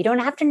team today. You don't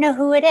have to know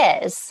who it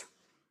is.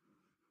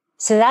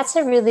 So that's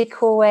a really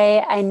cool way.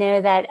 I know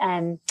that,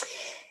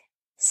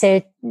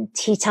 so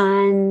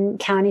Teton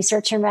County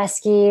Search and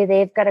Rescue,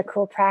 they've got a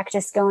cool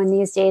practice going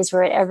these days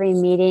where at every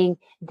meeting,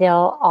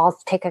 they'll all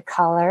pick a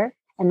color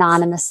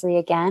anonymously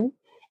again,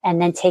 and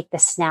then take the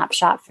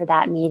snapshot for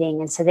that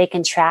meeting. And so they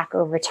can track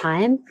over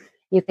time.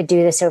 You could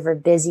do this over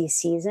busy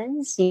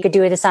seasons. You could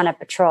do this on a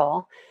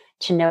patrol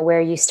to know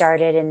where you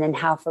started and then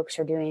how folks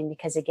are doing,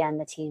 because again,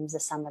 the team's the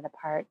sum of the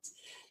parts.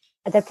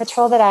 The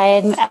patrol that I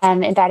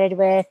am embedded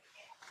with,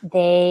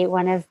 they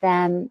have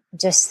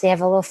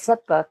a little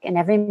flip book, and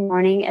every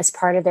morning, as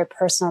part of their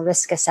personal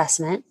risk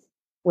assessment,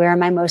 where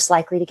am I most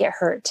likely to get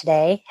hurt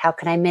today? How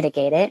can I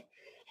mitigate it?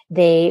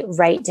 They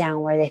write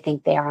down where they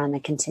think they are on the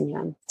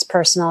continuum. It's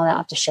personal. They don't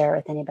have to share it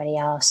with anybody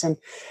else. And,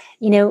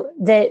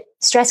 the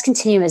stress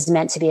continuum is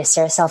meant to be a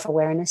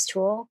self-awareness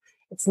tool.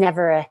 It's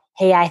never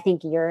hey, I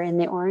think you're in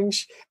the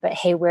orange, but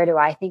hey, where do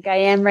I think I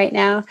am right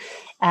now?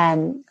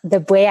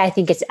 The way I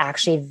think it's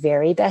actually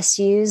very best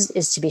used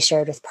is to be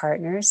shared with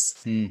partners.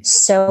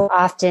 So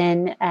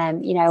often,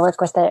 I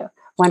work with a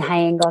one high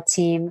angle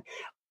team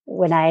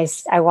when I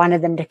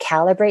wanted them to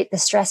calibrate the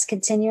stress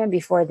continuum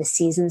before the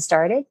season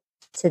started.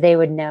 So they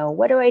would know,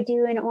 what do I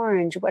do in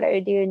orange? What do I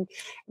do in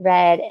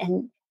red?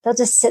 And they'll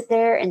just sit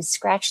there and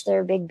scratch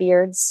their big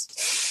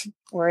beards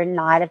or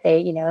not if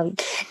they,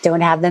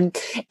 don't have them.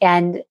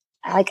 And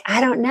I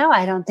don't know.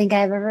 I don't think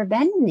I've ever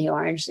been in the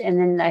orange. And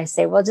then I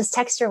say, well, just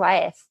text your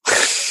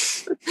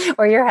wife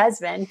or your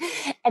husband.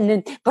 And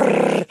then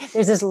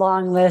there's this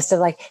long list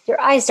of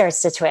your eye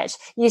starts to twitch.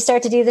 You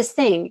start to do this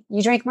thing.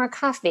 You drink more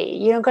coffee.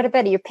 You don't go to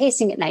bed. You're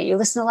pacing at night. You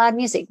listen to loud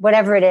music,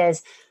 whatever it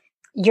is.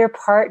 Your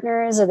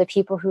partners or the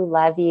people who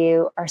love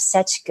you are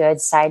such good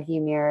side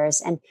view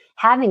mirrors, and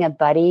having a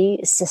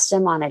buddy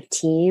system on a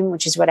team,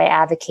 which is what I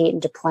advocate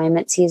in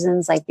deployment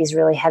seasons, like these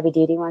really heavy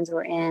duty ones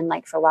we're in,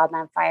 like for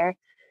wildland fire.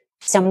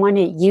 Someone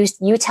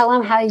you tell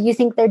them how you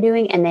think they're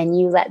doing, and then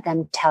you let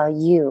them tell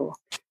you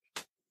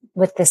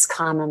with this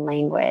common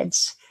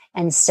language.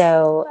 And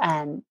so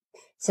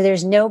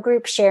there's no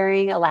group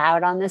sharing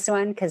allowed on this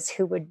one, because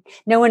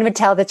no one would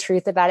tell the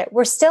truth about it.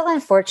 We're still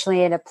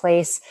unfortunately in a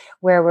place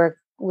where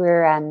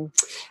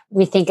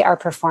we think our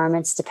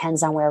performance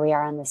depends on where we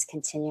are on this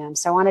continuum.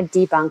 So I want to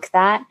debunk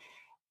that.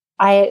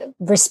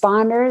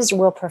 Responders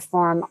will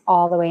perform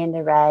all the way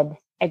into red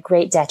at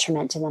great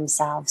detriment to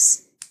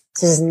themselves.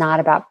 This is not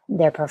about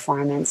their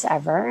performance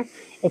ever.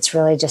 It's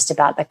really just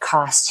about the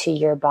cost to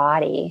your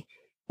body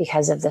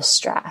because of the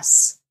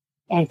stress.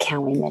 And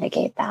can we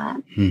mitigate that?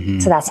 Mm-hmm.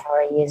 So that's how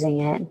we're using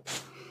it.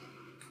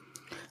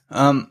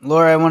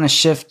 Laura, I want to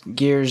shift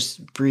gears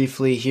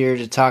briefly here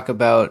to talk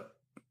about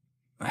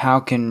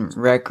how can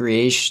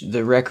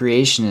the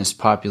recreationist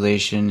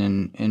population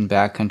in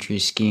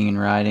backcountry skiing and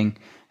riding,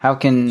 how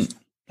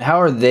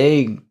are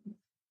they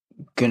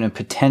going to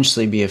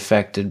potentially be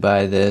affected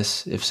by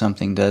this if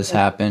something does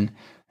happen?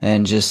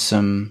 And just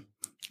are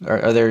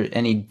there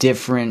any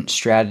different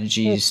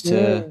strategies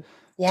to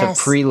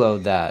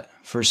preload that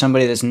for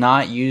somebody that's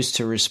not used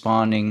to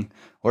responding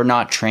or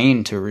not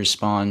trained to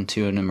respond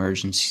to an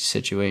emergency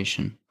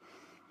situation?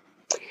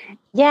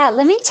 Yeah,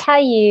 let me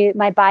tell you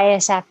my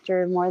bias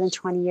after more than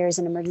 20 years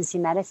in emergency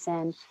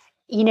medicine.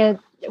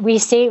 We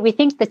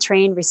think the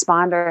trained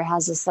responder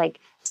has this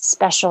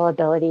special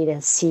ability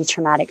to see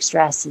traumatic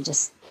stress and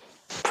just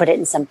put it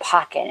in some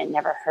pocket and it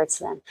never hurts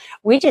them.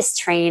 We just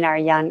train our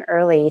young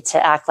early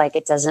to act like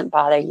it doesn't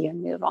bother you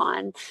and move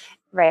on,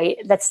 right?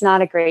 That's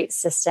not a great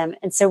system.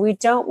 And so we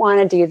don't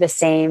want to do the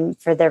same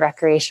for the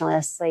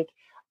recreationalists.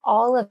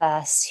 All of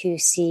us who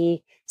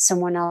see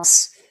someone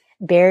else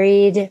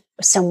buried,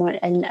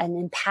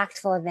 an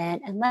impactful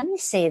event. And let me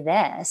say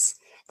this,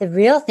 the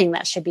real thing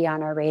that should be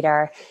on our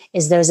radar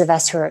is those of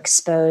us who are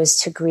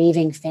exposed to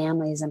grieving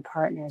families and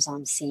partners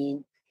on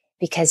scene.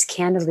 Because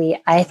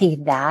candidly, I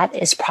think that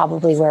is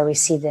probably where we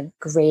see the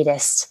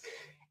greatest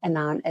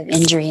amount of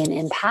injury and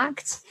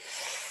impact.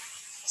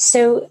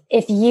 So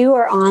if you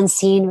are on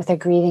scene with a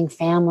grieving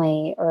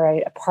family or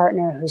a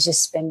partner who's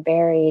just been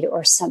buried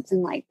or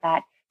something like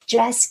that,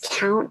 just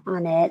count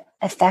on it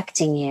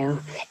affecting you.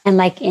 And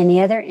like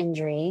any other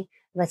injury,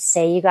 let's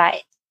say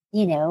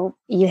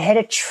you hit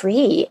a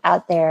tree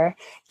out there,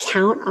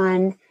 count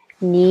on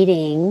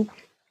needing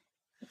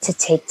to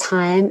take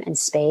time and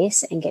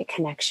space and get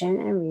connection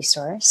and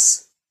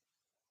resource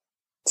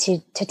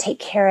to take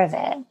care of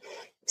it.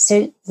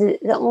 So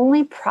the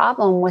only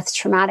problem with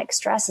traumatic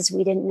stress is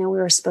we didn't know we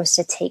were supposed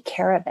to take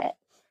care of it.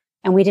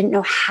 And we didn't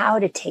know how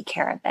to take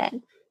care of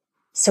it.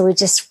 So we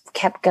just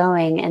kept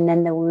going, and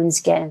then the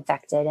wounds get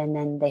infected and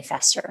then they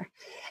fester.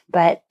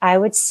 But I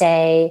would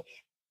say,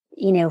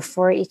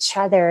 for each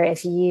other,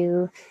 if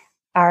you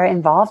are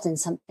involved in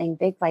something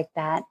big like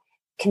that,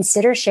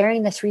 consider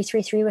sharing the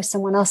 333 with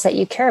someone else that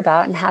you care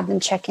about and have them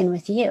check in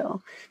with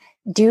you.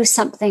 Do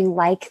something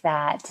like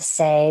that to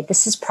say,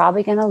 this is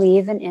probably going to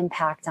leave an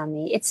impact on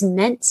me. It's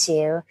meant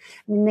to.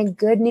 And the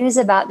good news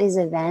about these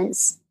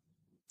events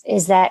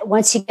is that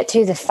once you get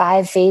through the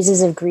 5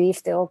 phases of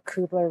grief, the old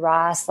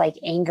Kubler-Ross,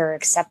 anger,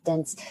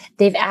 acceptance,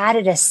 they've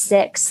added a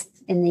 6th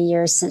in the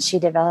years since she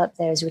developed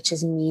those, which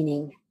is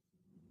meaning.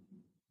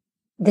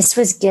 This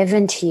was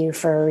given to you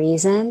for a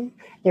reason.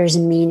 There's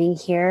meaning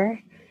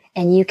here,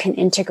 and you can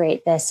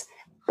integrate this,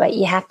 but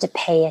you have to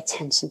pay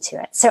attention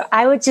to it. So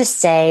I would just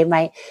say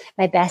my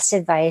best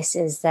advice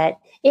is that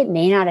it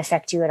may not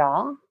affect you at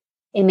all.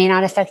 It may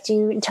not affect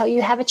you until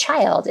you have a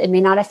child. It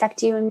may not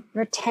affect you in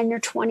for 10 or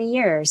 20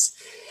 years.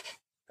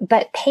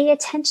 But pay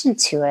attention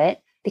to it,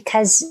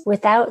 because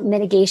without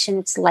mitigation,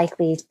 it's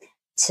likely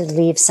to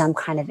leave some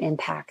kind of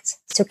impact.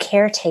 So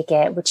caretake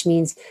it, which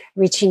means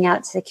reaching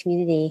out to the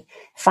community,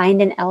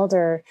 find an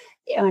elder.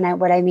 And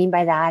what I mean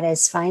by that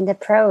is find a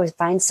pro,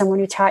 find someone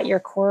who taught your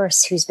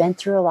course, who's been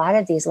through a lot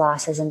of these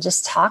losses, and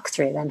just talk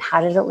through them.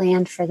 How did it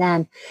land for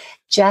them?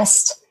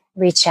 Just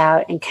reach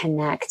out and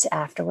connect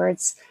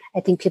afterwards. I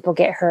think people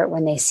get hurt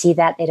when they see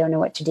that. They don't know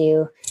what to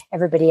do.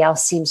 Everybody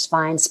else seems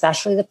fine,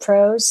 especially the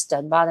pros.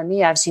 Doesn't bother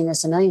me. I've seen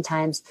this a million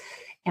times.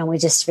 And we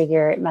just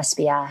figure it must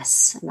be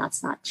us. And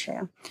that's not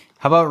true.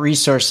 How about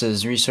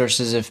resources?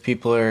 Resources if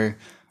people are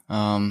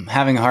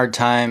having a hard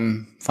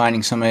time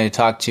finding somebody to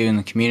talk to in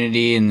the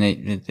community and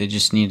they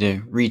just need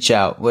to reach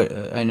out.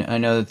 I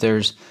know that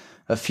there's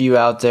a few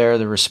out there,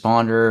 the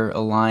Responder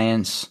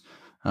Alliance,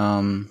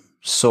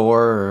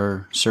 SOAR,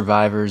 or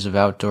Survivors of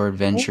Outdoor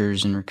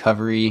Adventures and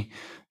Recovery.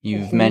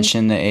 You've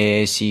mentioned the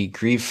AAC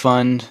Grief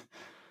Fund.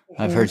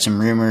 I've heard some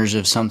rumors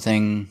of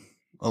something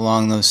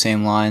along those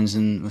same lines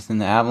within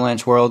the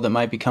Avalanche world that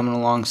might be coming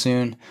along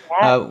soon.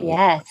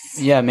 Yes.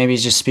 Yeah, maybe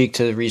just speak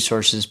to the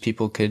resources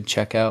people could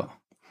check out.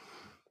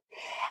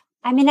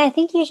 I mean, I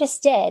think you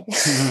just did.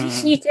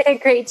 You did a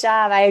great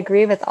job. I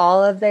agree with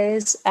all of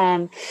those.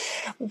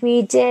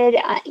 We did,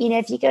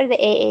 if you go to the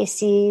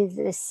AAC,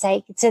 the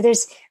site, so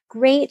there's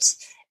great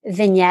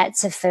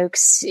vignettes of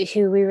folks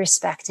who we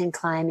respect in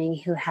climbing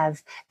who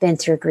have been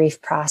through a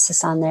grief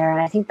process on there.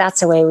 And I think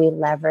that's a way we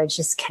leverage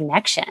this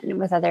connection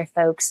with other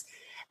folks.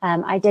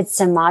 I did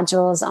some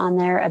modules on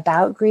there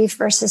about grief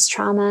versus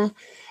trauma,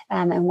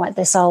 and what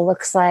this all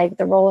looks like,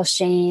 the role of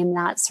shame,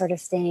 that sort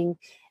of thing.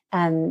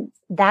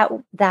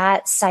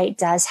 That site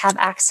does have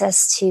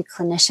access to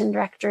clinician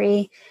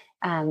directory.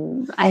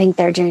 I think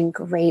they're doing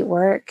great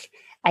work.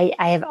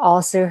 I have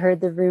also heard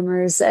the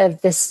rumors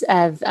of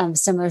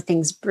similar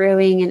things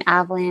brewing in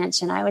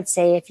Avalanche. And I would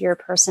say if you're a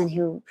person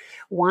who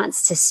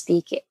wants to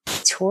speak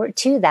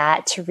to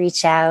that, to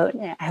reach out,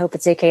 I hope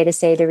it's okay to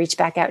say to reach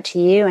back out to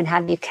you and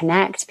have you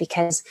connect,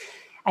 because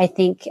I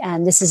think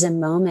this is a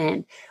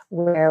moment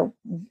where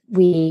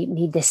we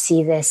need to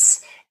see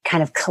this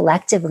kind of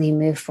collectively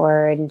move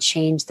forward and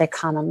change the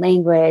common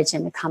language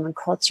and the common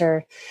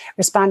culture.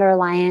 Responder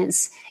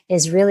Alliance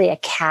is really a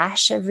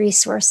cache of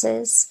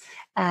resources,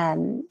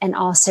 and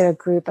also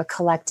a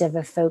collective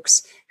of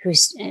folks who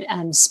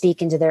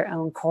speak into their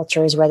own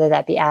cultures, whether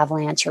that be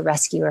avalanche or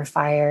rescue or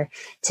fire,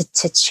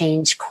 to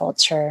change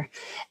culture.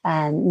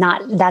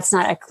 That's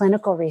not a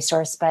clinical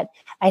resource, but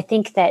I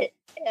think that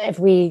if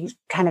we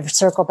kind of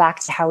circle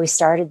back to how we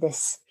started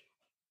this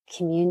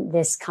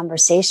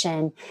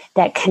conversation,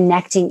 that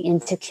connecting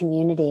into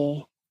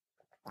community,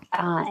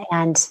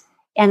 and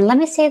let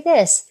me say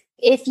this: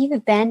 if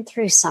you've been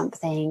through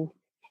something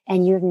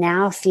and you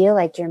now feel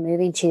like you're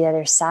moving to the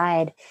other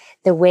side,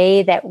 the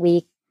way that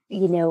we,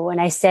 when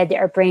I said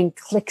our brain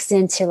clicks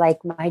into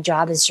like, my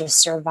job is just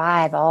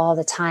survive all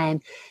the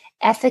time,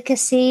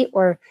 efficacy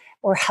or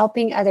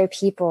helping other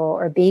people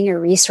or being a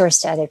resource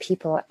to other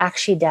people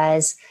actually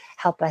does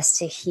help us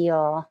to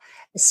heal.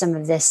 Some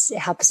of this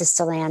helps us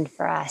to land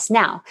for us.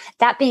 Now,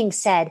 that being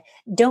said,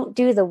 don't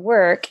do the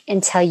work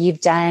until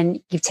you've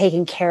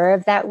taken care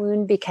of that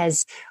wound,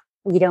 because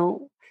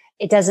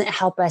it doesn't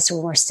help us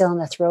when we're still in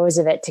the throes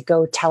of it to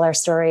go tell our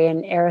story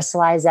and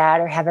aerosolize that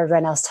or have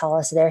everyone else tell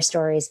us their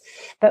stories.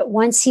 But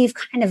once you've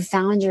kind of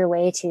found your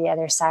way to the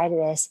other side of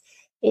this,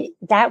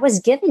 that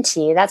was given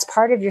to you. That's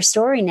part of your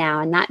story now.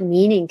 And that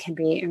meaning can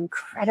be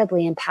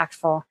incredibly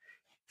impactful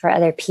for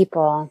other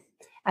people.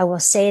 I will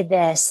say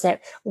this,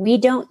 that we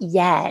don't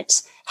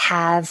yet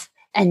have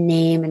a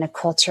name and a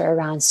culture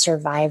around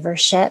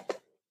survivorship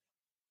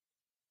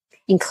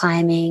in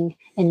climbing,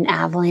 in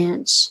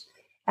avalanche.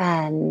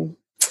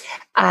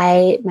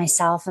 I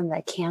myself am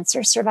a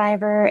cancer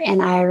survivor,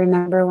 and I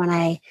remember when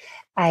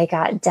I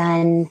got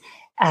done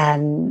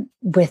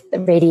with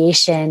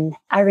radiation,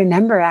 I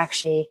remember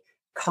actually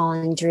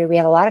calling Drew. We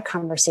have a lot of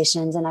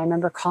conversations, and I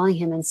remember calling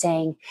him and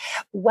saying,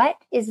 what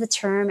is the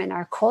term in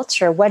our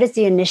culture? What is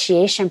the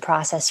initiation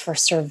process for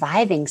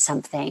surviving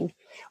something?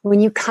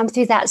 When you come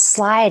through that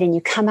slide and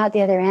you come out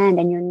the other end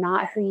and you're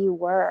not who you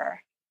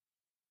were,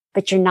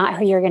 but you're not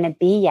who you're going to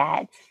be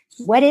yet.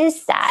 What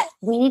is that?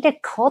 We need to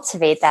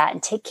cultivate that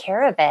and take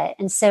care of it.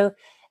 And so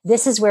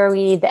this is where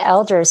we need the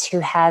elders who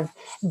have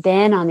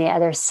been on the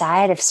other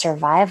side of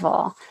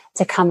survival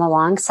to come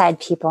alongside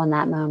people in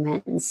that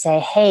moment and say,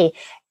 hey,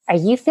 are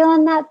you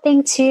feeling that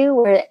thing too,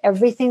 where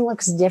everything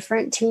looks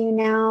different to you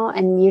now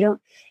and you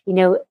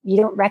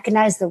don't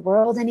recognize the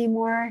world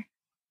anymore?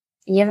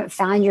 You haven't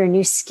found your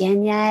new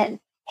skin yet.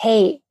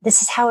 Hey,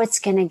 this is how it's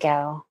going to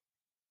go.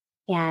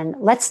 And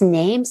let's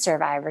name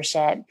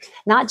survivorship,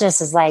 not just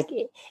as like,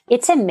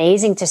 it's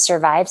amazing to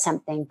survive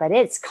something, but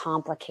it's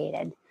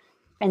complicated.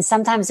 And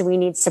sometimes we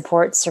need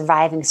support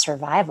surviving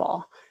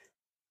survival.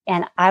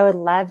 And I would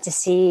love to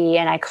see,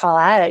 and I call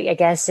out, I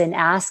guess, and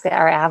ask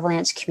our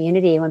avalanche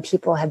community, when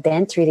people have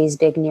been through these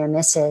big near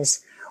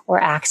misses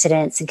or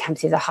accidents and come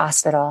through the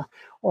hospital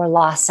or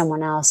lost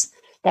someone else,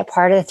 that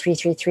part of the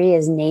 333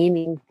 is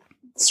naming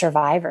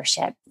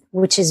survivorship,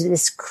 which is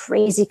this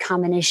crazy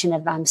combination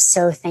of, I'm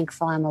so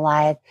thankful I'm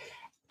alive.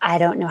 I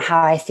don't know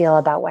how I feel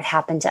about what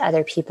happened to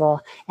other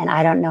people, and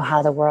I don't know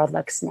how the world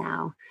looks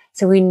now.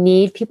 So we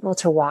need people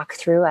to walk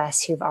through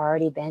us who've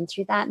already been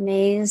through that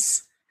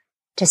maze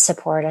to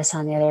support us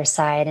on the other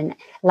side. And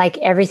like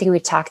everything we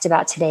talked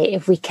about today,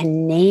 if we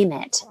can name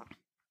it,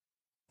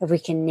 if we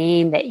can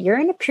name that you're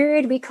in a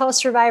period we call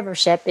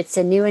survivorship, it's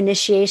a new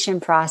initiation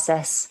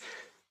process.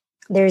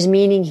 There's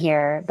meaning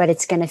here, but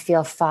it's going to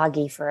feel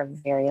foggy for a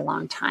very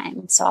long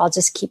time. So I'll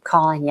just keep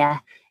calling you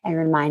and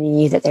reminding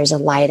you that there's a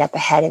light up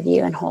ahead of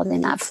you and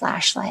holding that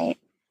flashlight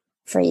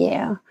for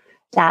you.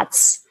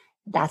 That's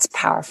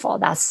powerful.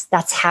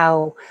 That's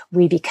how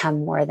we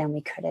become more than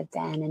we could have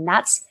been. And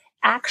that's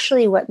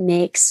actually what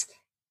makes,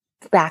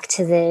 back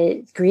to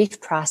the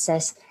grief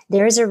process,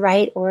 there's a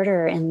right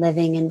order in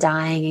living and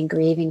dying and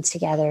grieving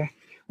together.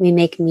 We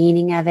make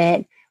meaning of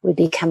it. We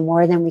become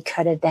more than we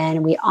could have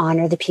been. We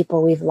honor the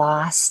people we've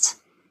lost.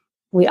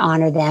 We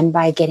honor them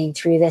by getting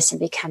through this and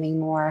becoming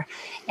more.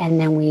 And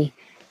then we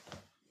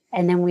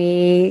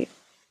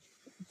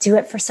do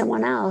it for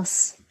someone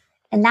else.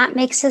 And that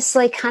makes us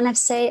like kind of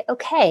say,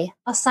 okay,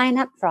 I'll sign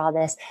up for all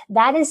this.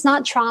 That is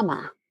not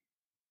trauma.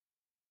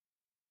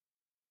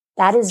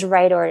 That is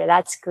right order.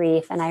 That's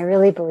grief. And I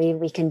really believe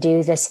we can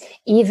do this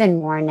even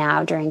more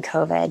now during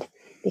COVID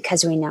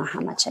because we know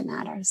how much it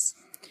matters.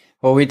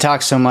 Well, we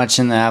talk so much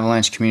in the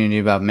Avalanche community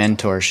about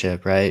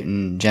mentorship, right?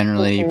 And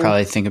generally, you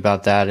probably think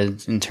about that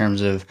in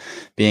terms of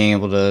being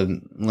able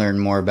to learn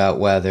more about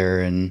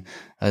weather and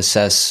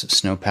assess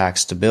snowpack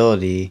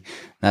stability,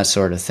 that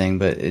sort of thing.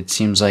 But it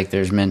seems like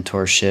there's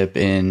mentorship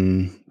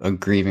in a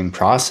grieving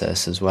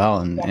process as well.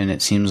 And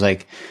it seems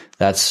like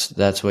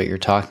that's what you're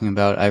talking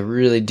about. I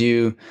really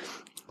do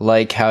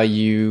like how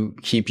you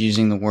keep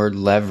using the word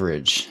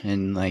leverage,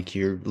 and like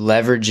you're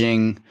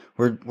leveraging,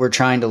 we're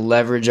trying to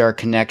leverage our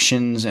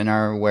connections and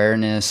our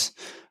awareness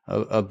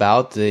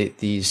about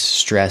these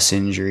stress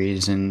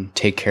injuries and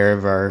take care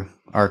of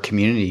our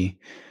community,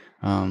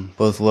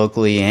 both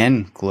locally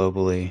and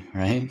globally,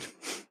 right?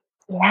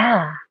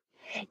 Yeah.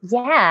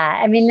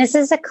 I mean, this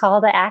is a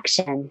call to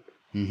action.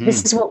 Mm-hmm.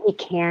 This is what we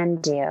can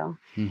do.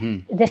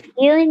 Mm-hmm. The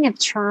feeling of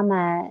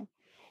trauma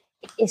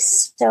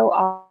is so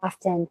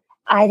often,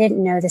 I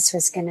didn't know this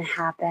was going to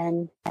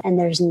happen, and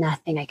there's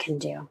nothing I can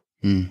do.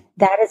 Mm.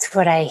 That is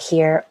what I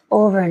hear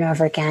over and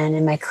over again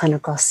in my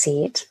clinical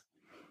seat.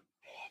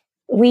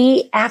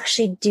 We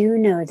actually do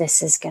know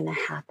this is going to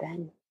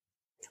happen.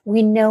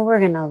 We know we're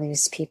going to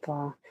lose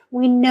people.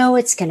 We know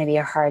it's going to be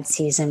a hard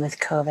season with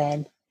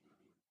COVID.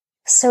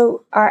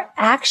 So our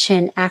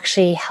action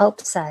actually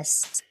helps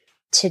us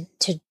to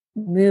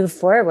move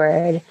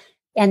forward,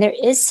 and there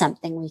is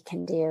something we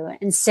can do.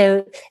 And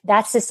so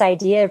that's this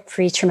idea of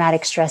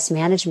pre-traumatic stress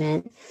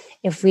management.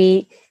 If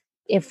we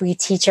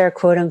teach our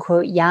quote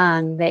unquote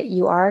young that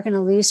you are going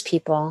to lose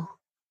people,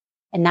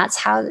 and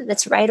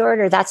that's right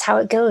order. That's how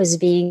it goes,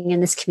 being in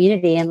this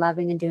community and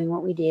loving and doing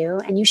what we do.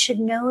 And you should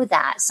know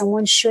that.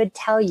 Someone should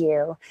tell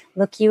you,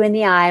 look you in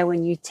the eye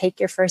when you take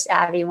your first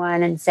Abby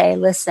one and say,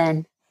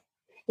 listen,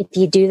 if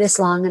you do this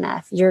long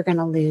enough, you're going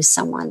to lose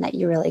someone that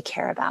you really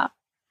care about.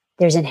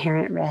 There's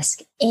inherent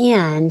risk.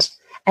 And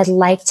I'd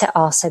like to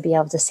also be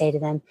able to say to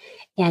them,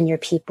 and your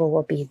people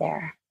will be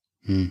there.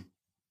 Mm.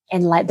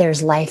 And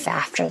there's life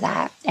after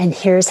that. And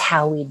here's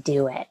how we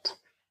do it,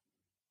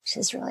 which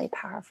is really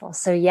powerful.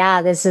 So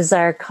yeah, this is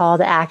our call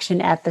to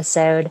action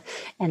episode,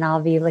 and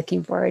I'll be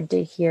looking forward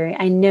to hearing.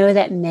 I know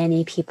that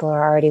many people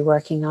are already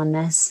working on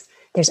this.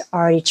 There's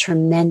already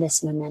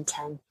tremendous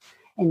momentum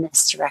in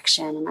this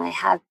direction. And I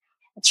have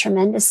a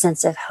tremendous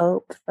sense of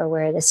hope for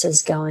where this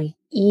is going,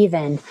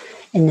 even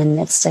in the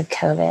midst of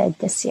COVID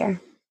this year.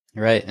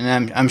 Right.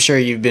 And I'm sure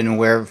you've been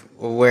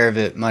aware of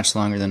it much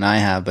longer than I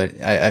have,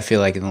 but I feel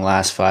like in the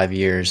last 5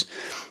 years,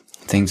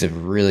 things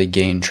have really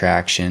gained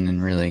traction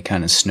and really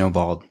kind of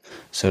snowballed,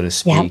 so to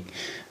speak,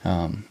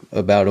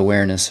 about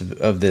awareness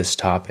of this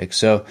topic.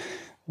 So,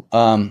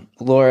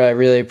 Laura, I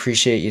really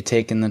appreciate you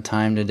taking the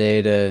time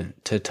today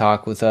to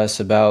talk with us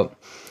about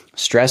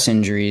stress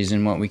injuries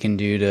and what we can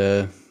do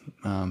to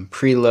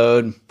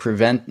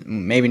preload,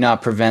 maybe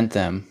not prevent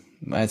them.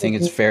 I think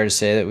it's fair to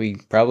say that we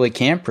probably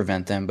can't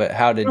prevent them, but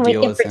how to deal with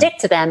them. We can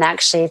predict them,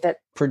 actually, but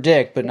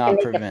not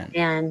prevent.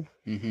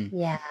 Mm-hmm.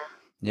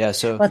 Yeah.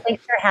 So, well,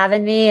 thanks for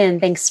having me,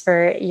 and thanks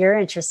for your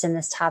interest in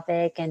this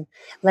topic. And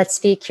let's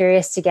be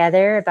curious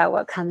together about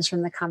what comes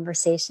from the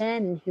conversation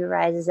and who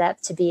rises up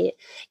to be.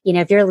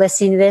 If you're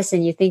listening to this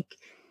and you think,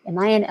 "Am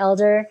I an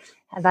elder?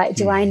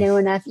 Do I know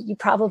enough?" You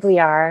probably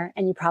are,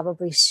 and you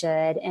probably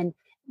should. And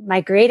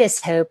my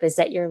greatest hope is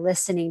that you're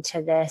listening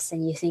to this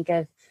and you think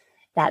of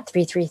that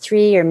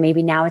 333, or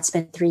maybe now it's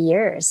been 3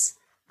 years,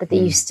 but that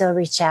you still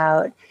reach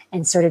out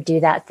and sort of do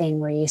that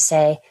thing where you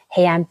say,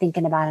 hey, I'm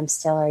thinking about him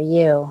still, or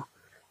you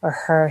or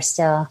her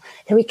still,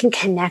 that we can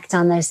connect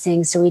on those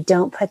things so we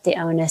don't put the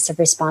onus of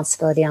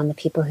responsibility on the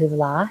people who've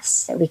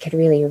lost, that we could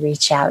really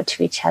reach out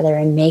to each other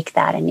and make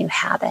that a new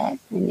habit,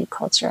 a new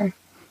culture.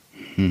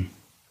 Mm-hmm.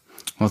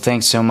 Well,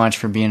 thanks so much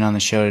for being on the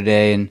show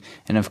today.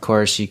 And of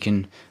course, you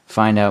can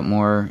find out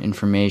more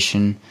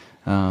information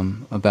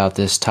about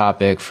this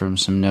topic from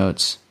some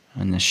notes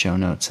in the show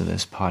notes of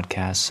this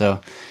podcast. So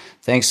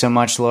thanks so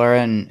much,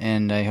 Laura,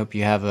 and I hope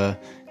you have a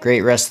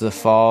great rest of the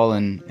fall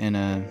and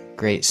a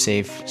great,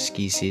 safe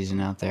ski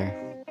season out there.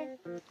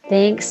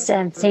 Thanks.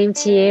 Same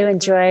to you.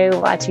 Enjoy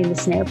watching the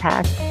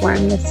snowpack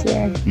form this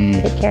year.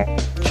 Take care.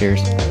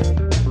 Cheers.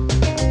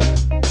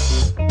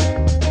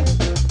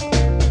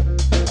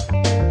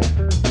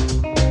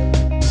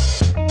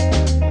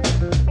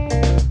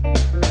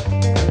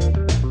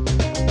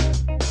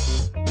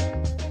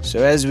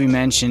 So as we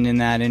mentioned in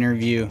that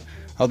interview,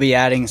 I'll be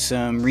adding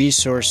some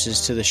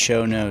resources to the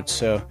show notes.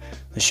 So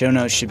the show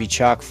notes should be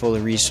chock full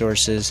of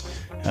resources.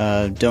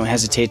 Don't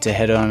hesitate to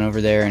head on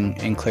over there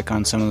and click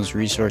on some of those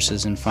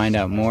resources and find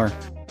out more.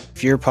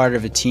 If you're part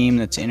of a team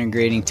that's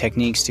integrating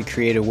techniques to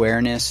create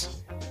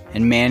awareness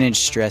and manage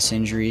stress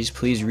injuries,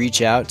 please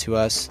reach out to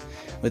us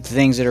with the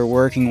things that are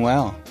working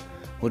well.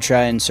 We'll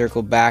try and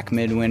circle back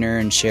midwinter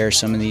and share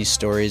some of these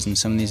stories and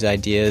some of these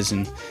ideas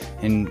and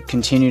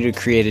continue to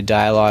create a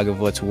dialogue of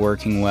what's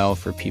working well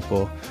for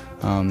people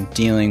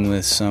dealing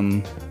with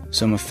some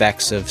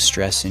effects of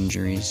stress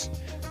injuries.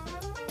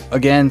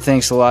 Again,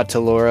 thanks a lot to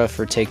Laura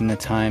for taking the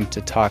time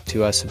to talk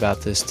to us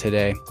about this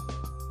today.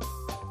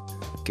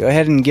 Go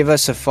ahead and give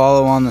us a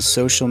follow on the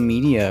social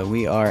media.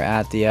 We are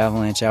at the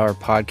Avalanche Hour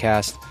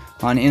Podcast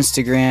on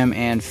Instagram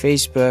and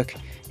Facebook.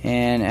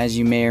 And as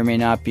you may or may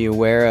not be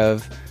aware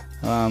of,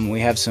 we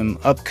have some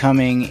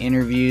upcoming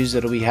interviews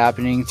that'll be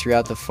happening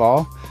throughout the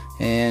fall.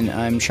 And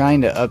I'm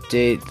trying to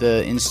update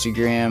the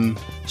Instagram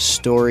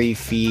story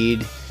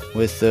feed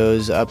with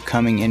those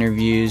upcoming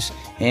interviews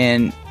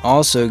and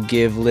also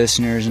give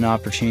listeners an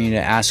opportunity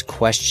to ask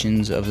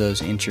questions of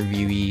those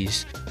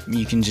interviewees.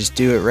 You can just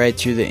do it right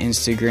through the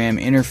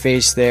Instagram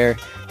interface there,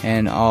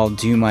 and I'll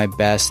do my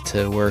best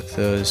to work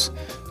those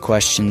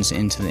questions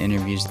into the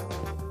interviews.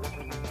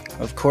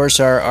 Of course,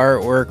 our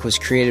artwork was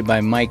created by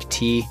Mike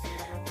T.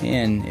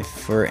 And if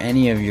for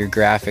any of your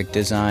graphic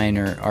design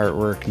or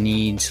artwork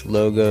needs,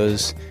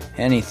 logos,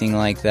 anything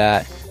like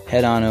that,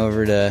 head on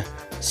over to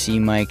See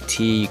Mike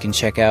T. You can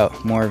check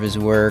out more of his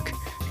work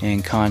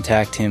and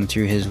contact him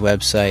through his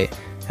website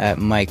at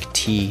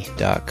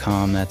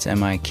miketea.com. That's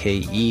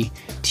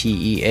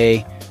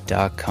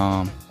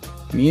MikeTEA.com.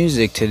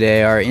 Music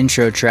today, our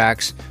intro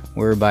tracks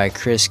were by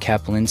Chris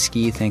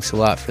Kaplinski. Thanks a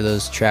lot for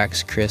those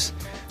tracks, Chris.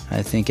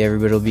 I think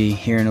everybody will be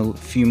hearing a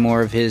few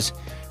more of his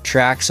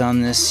tracks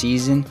on this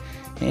season.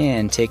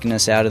 And taking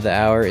us out of the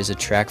hour is a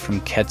track from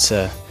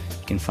Ketsa.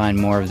 You can find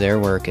more of their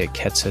work at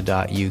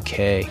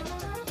ketsa.uk.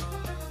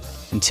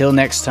 Until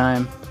next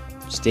time,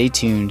 stay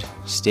tuned,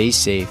 stay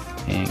safe,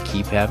 and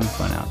keep having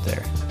fun out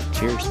there.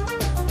 Cheers.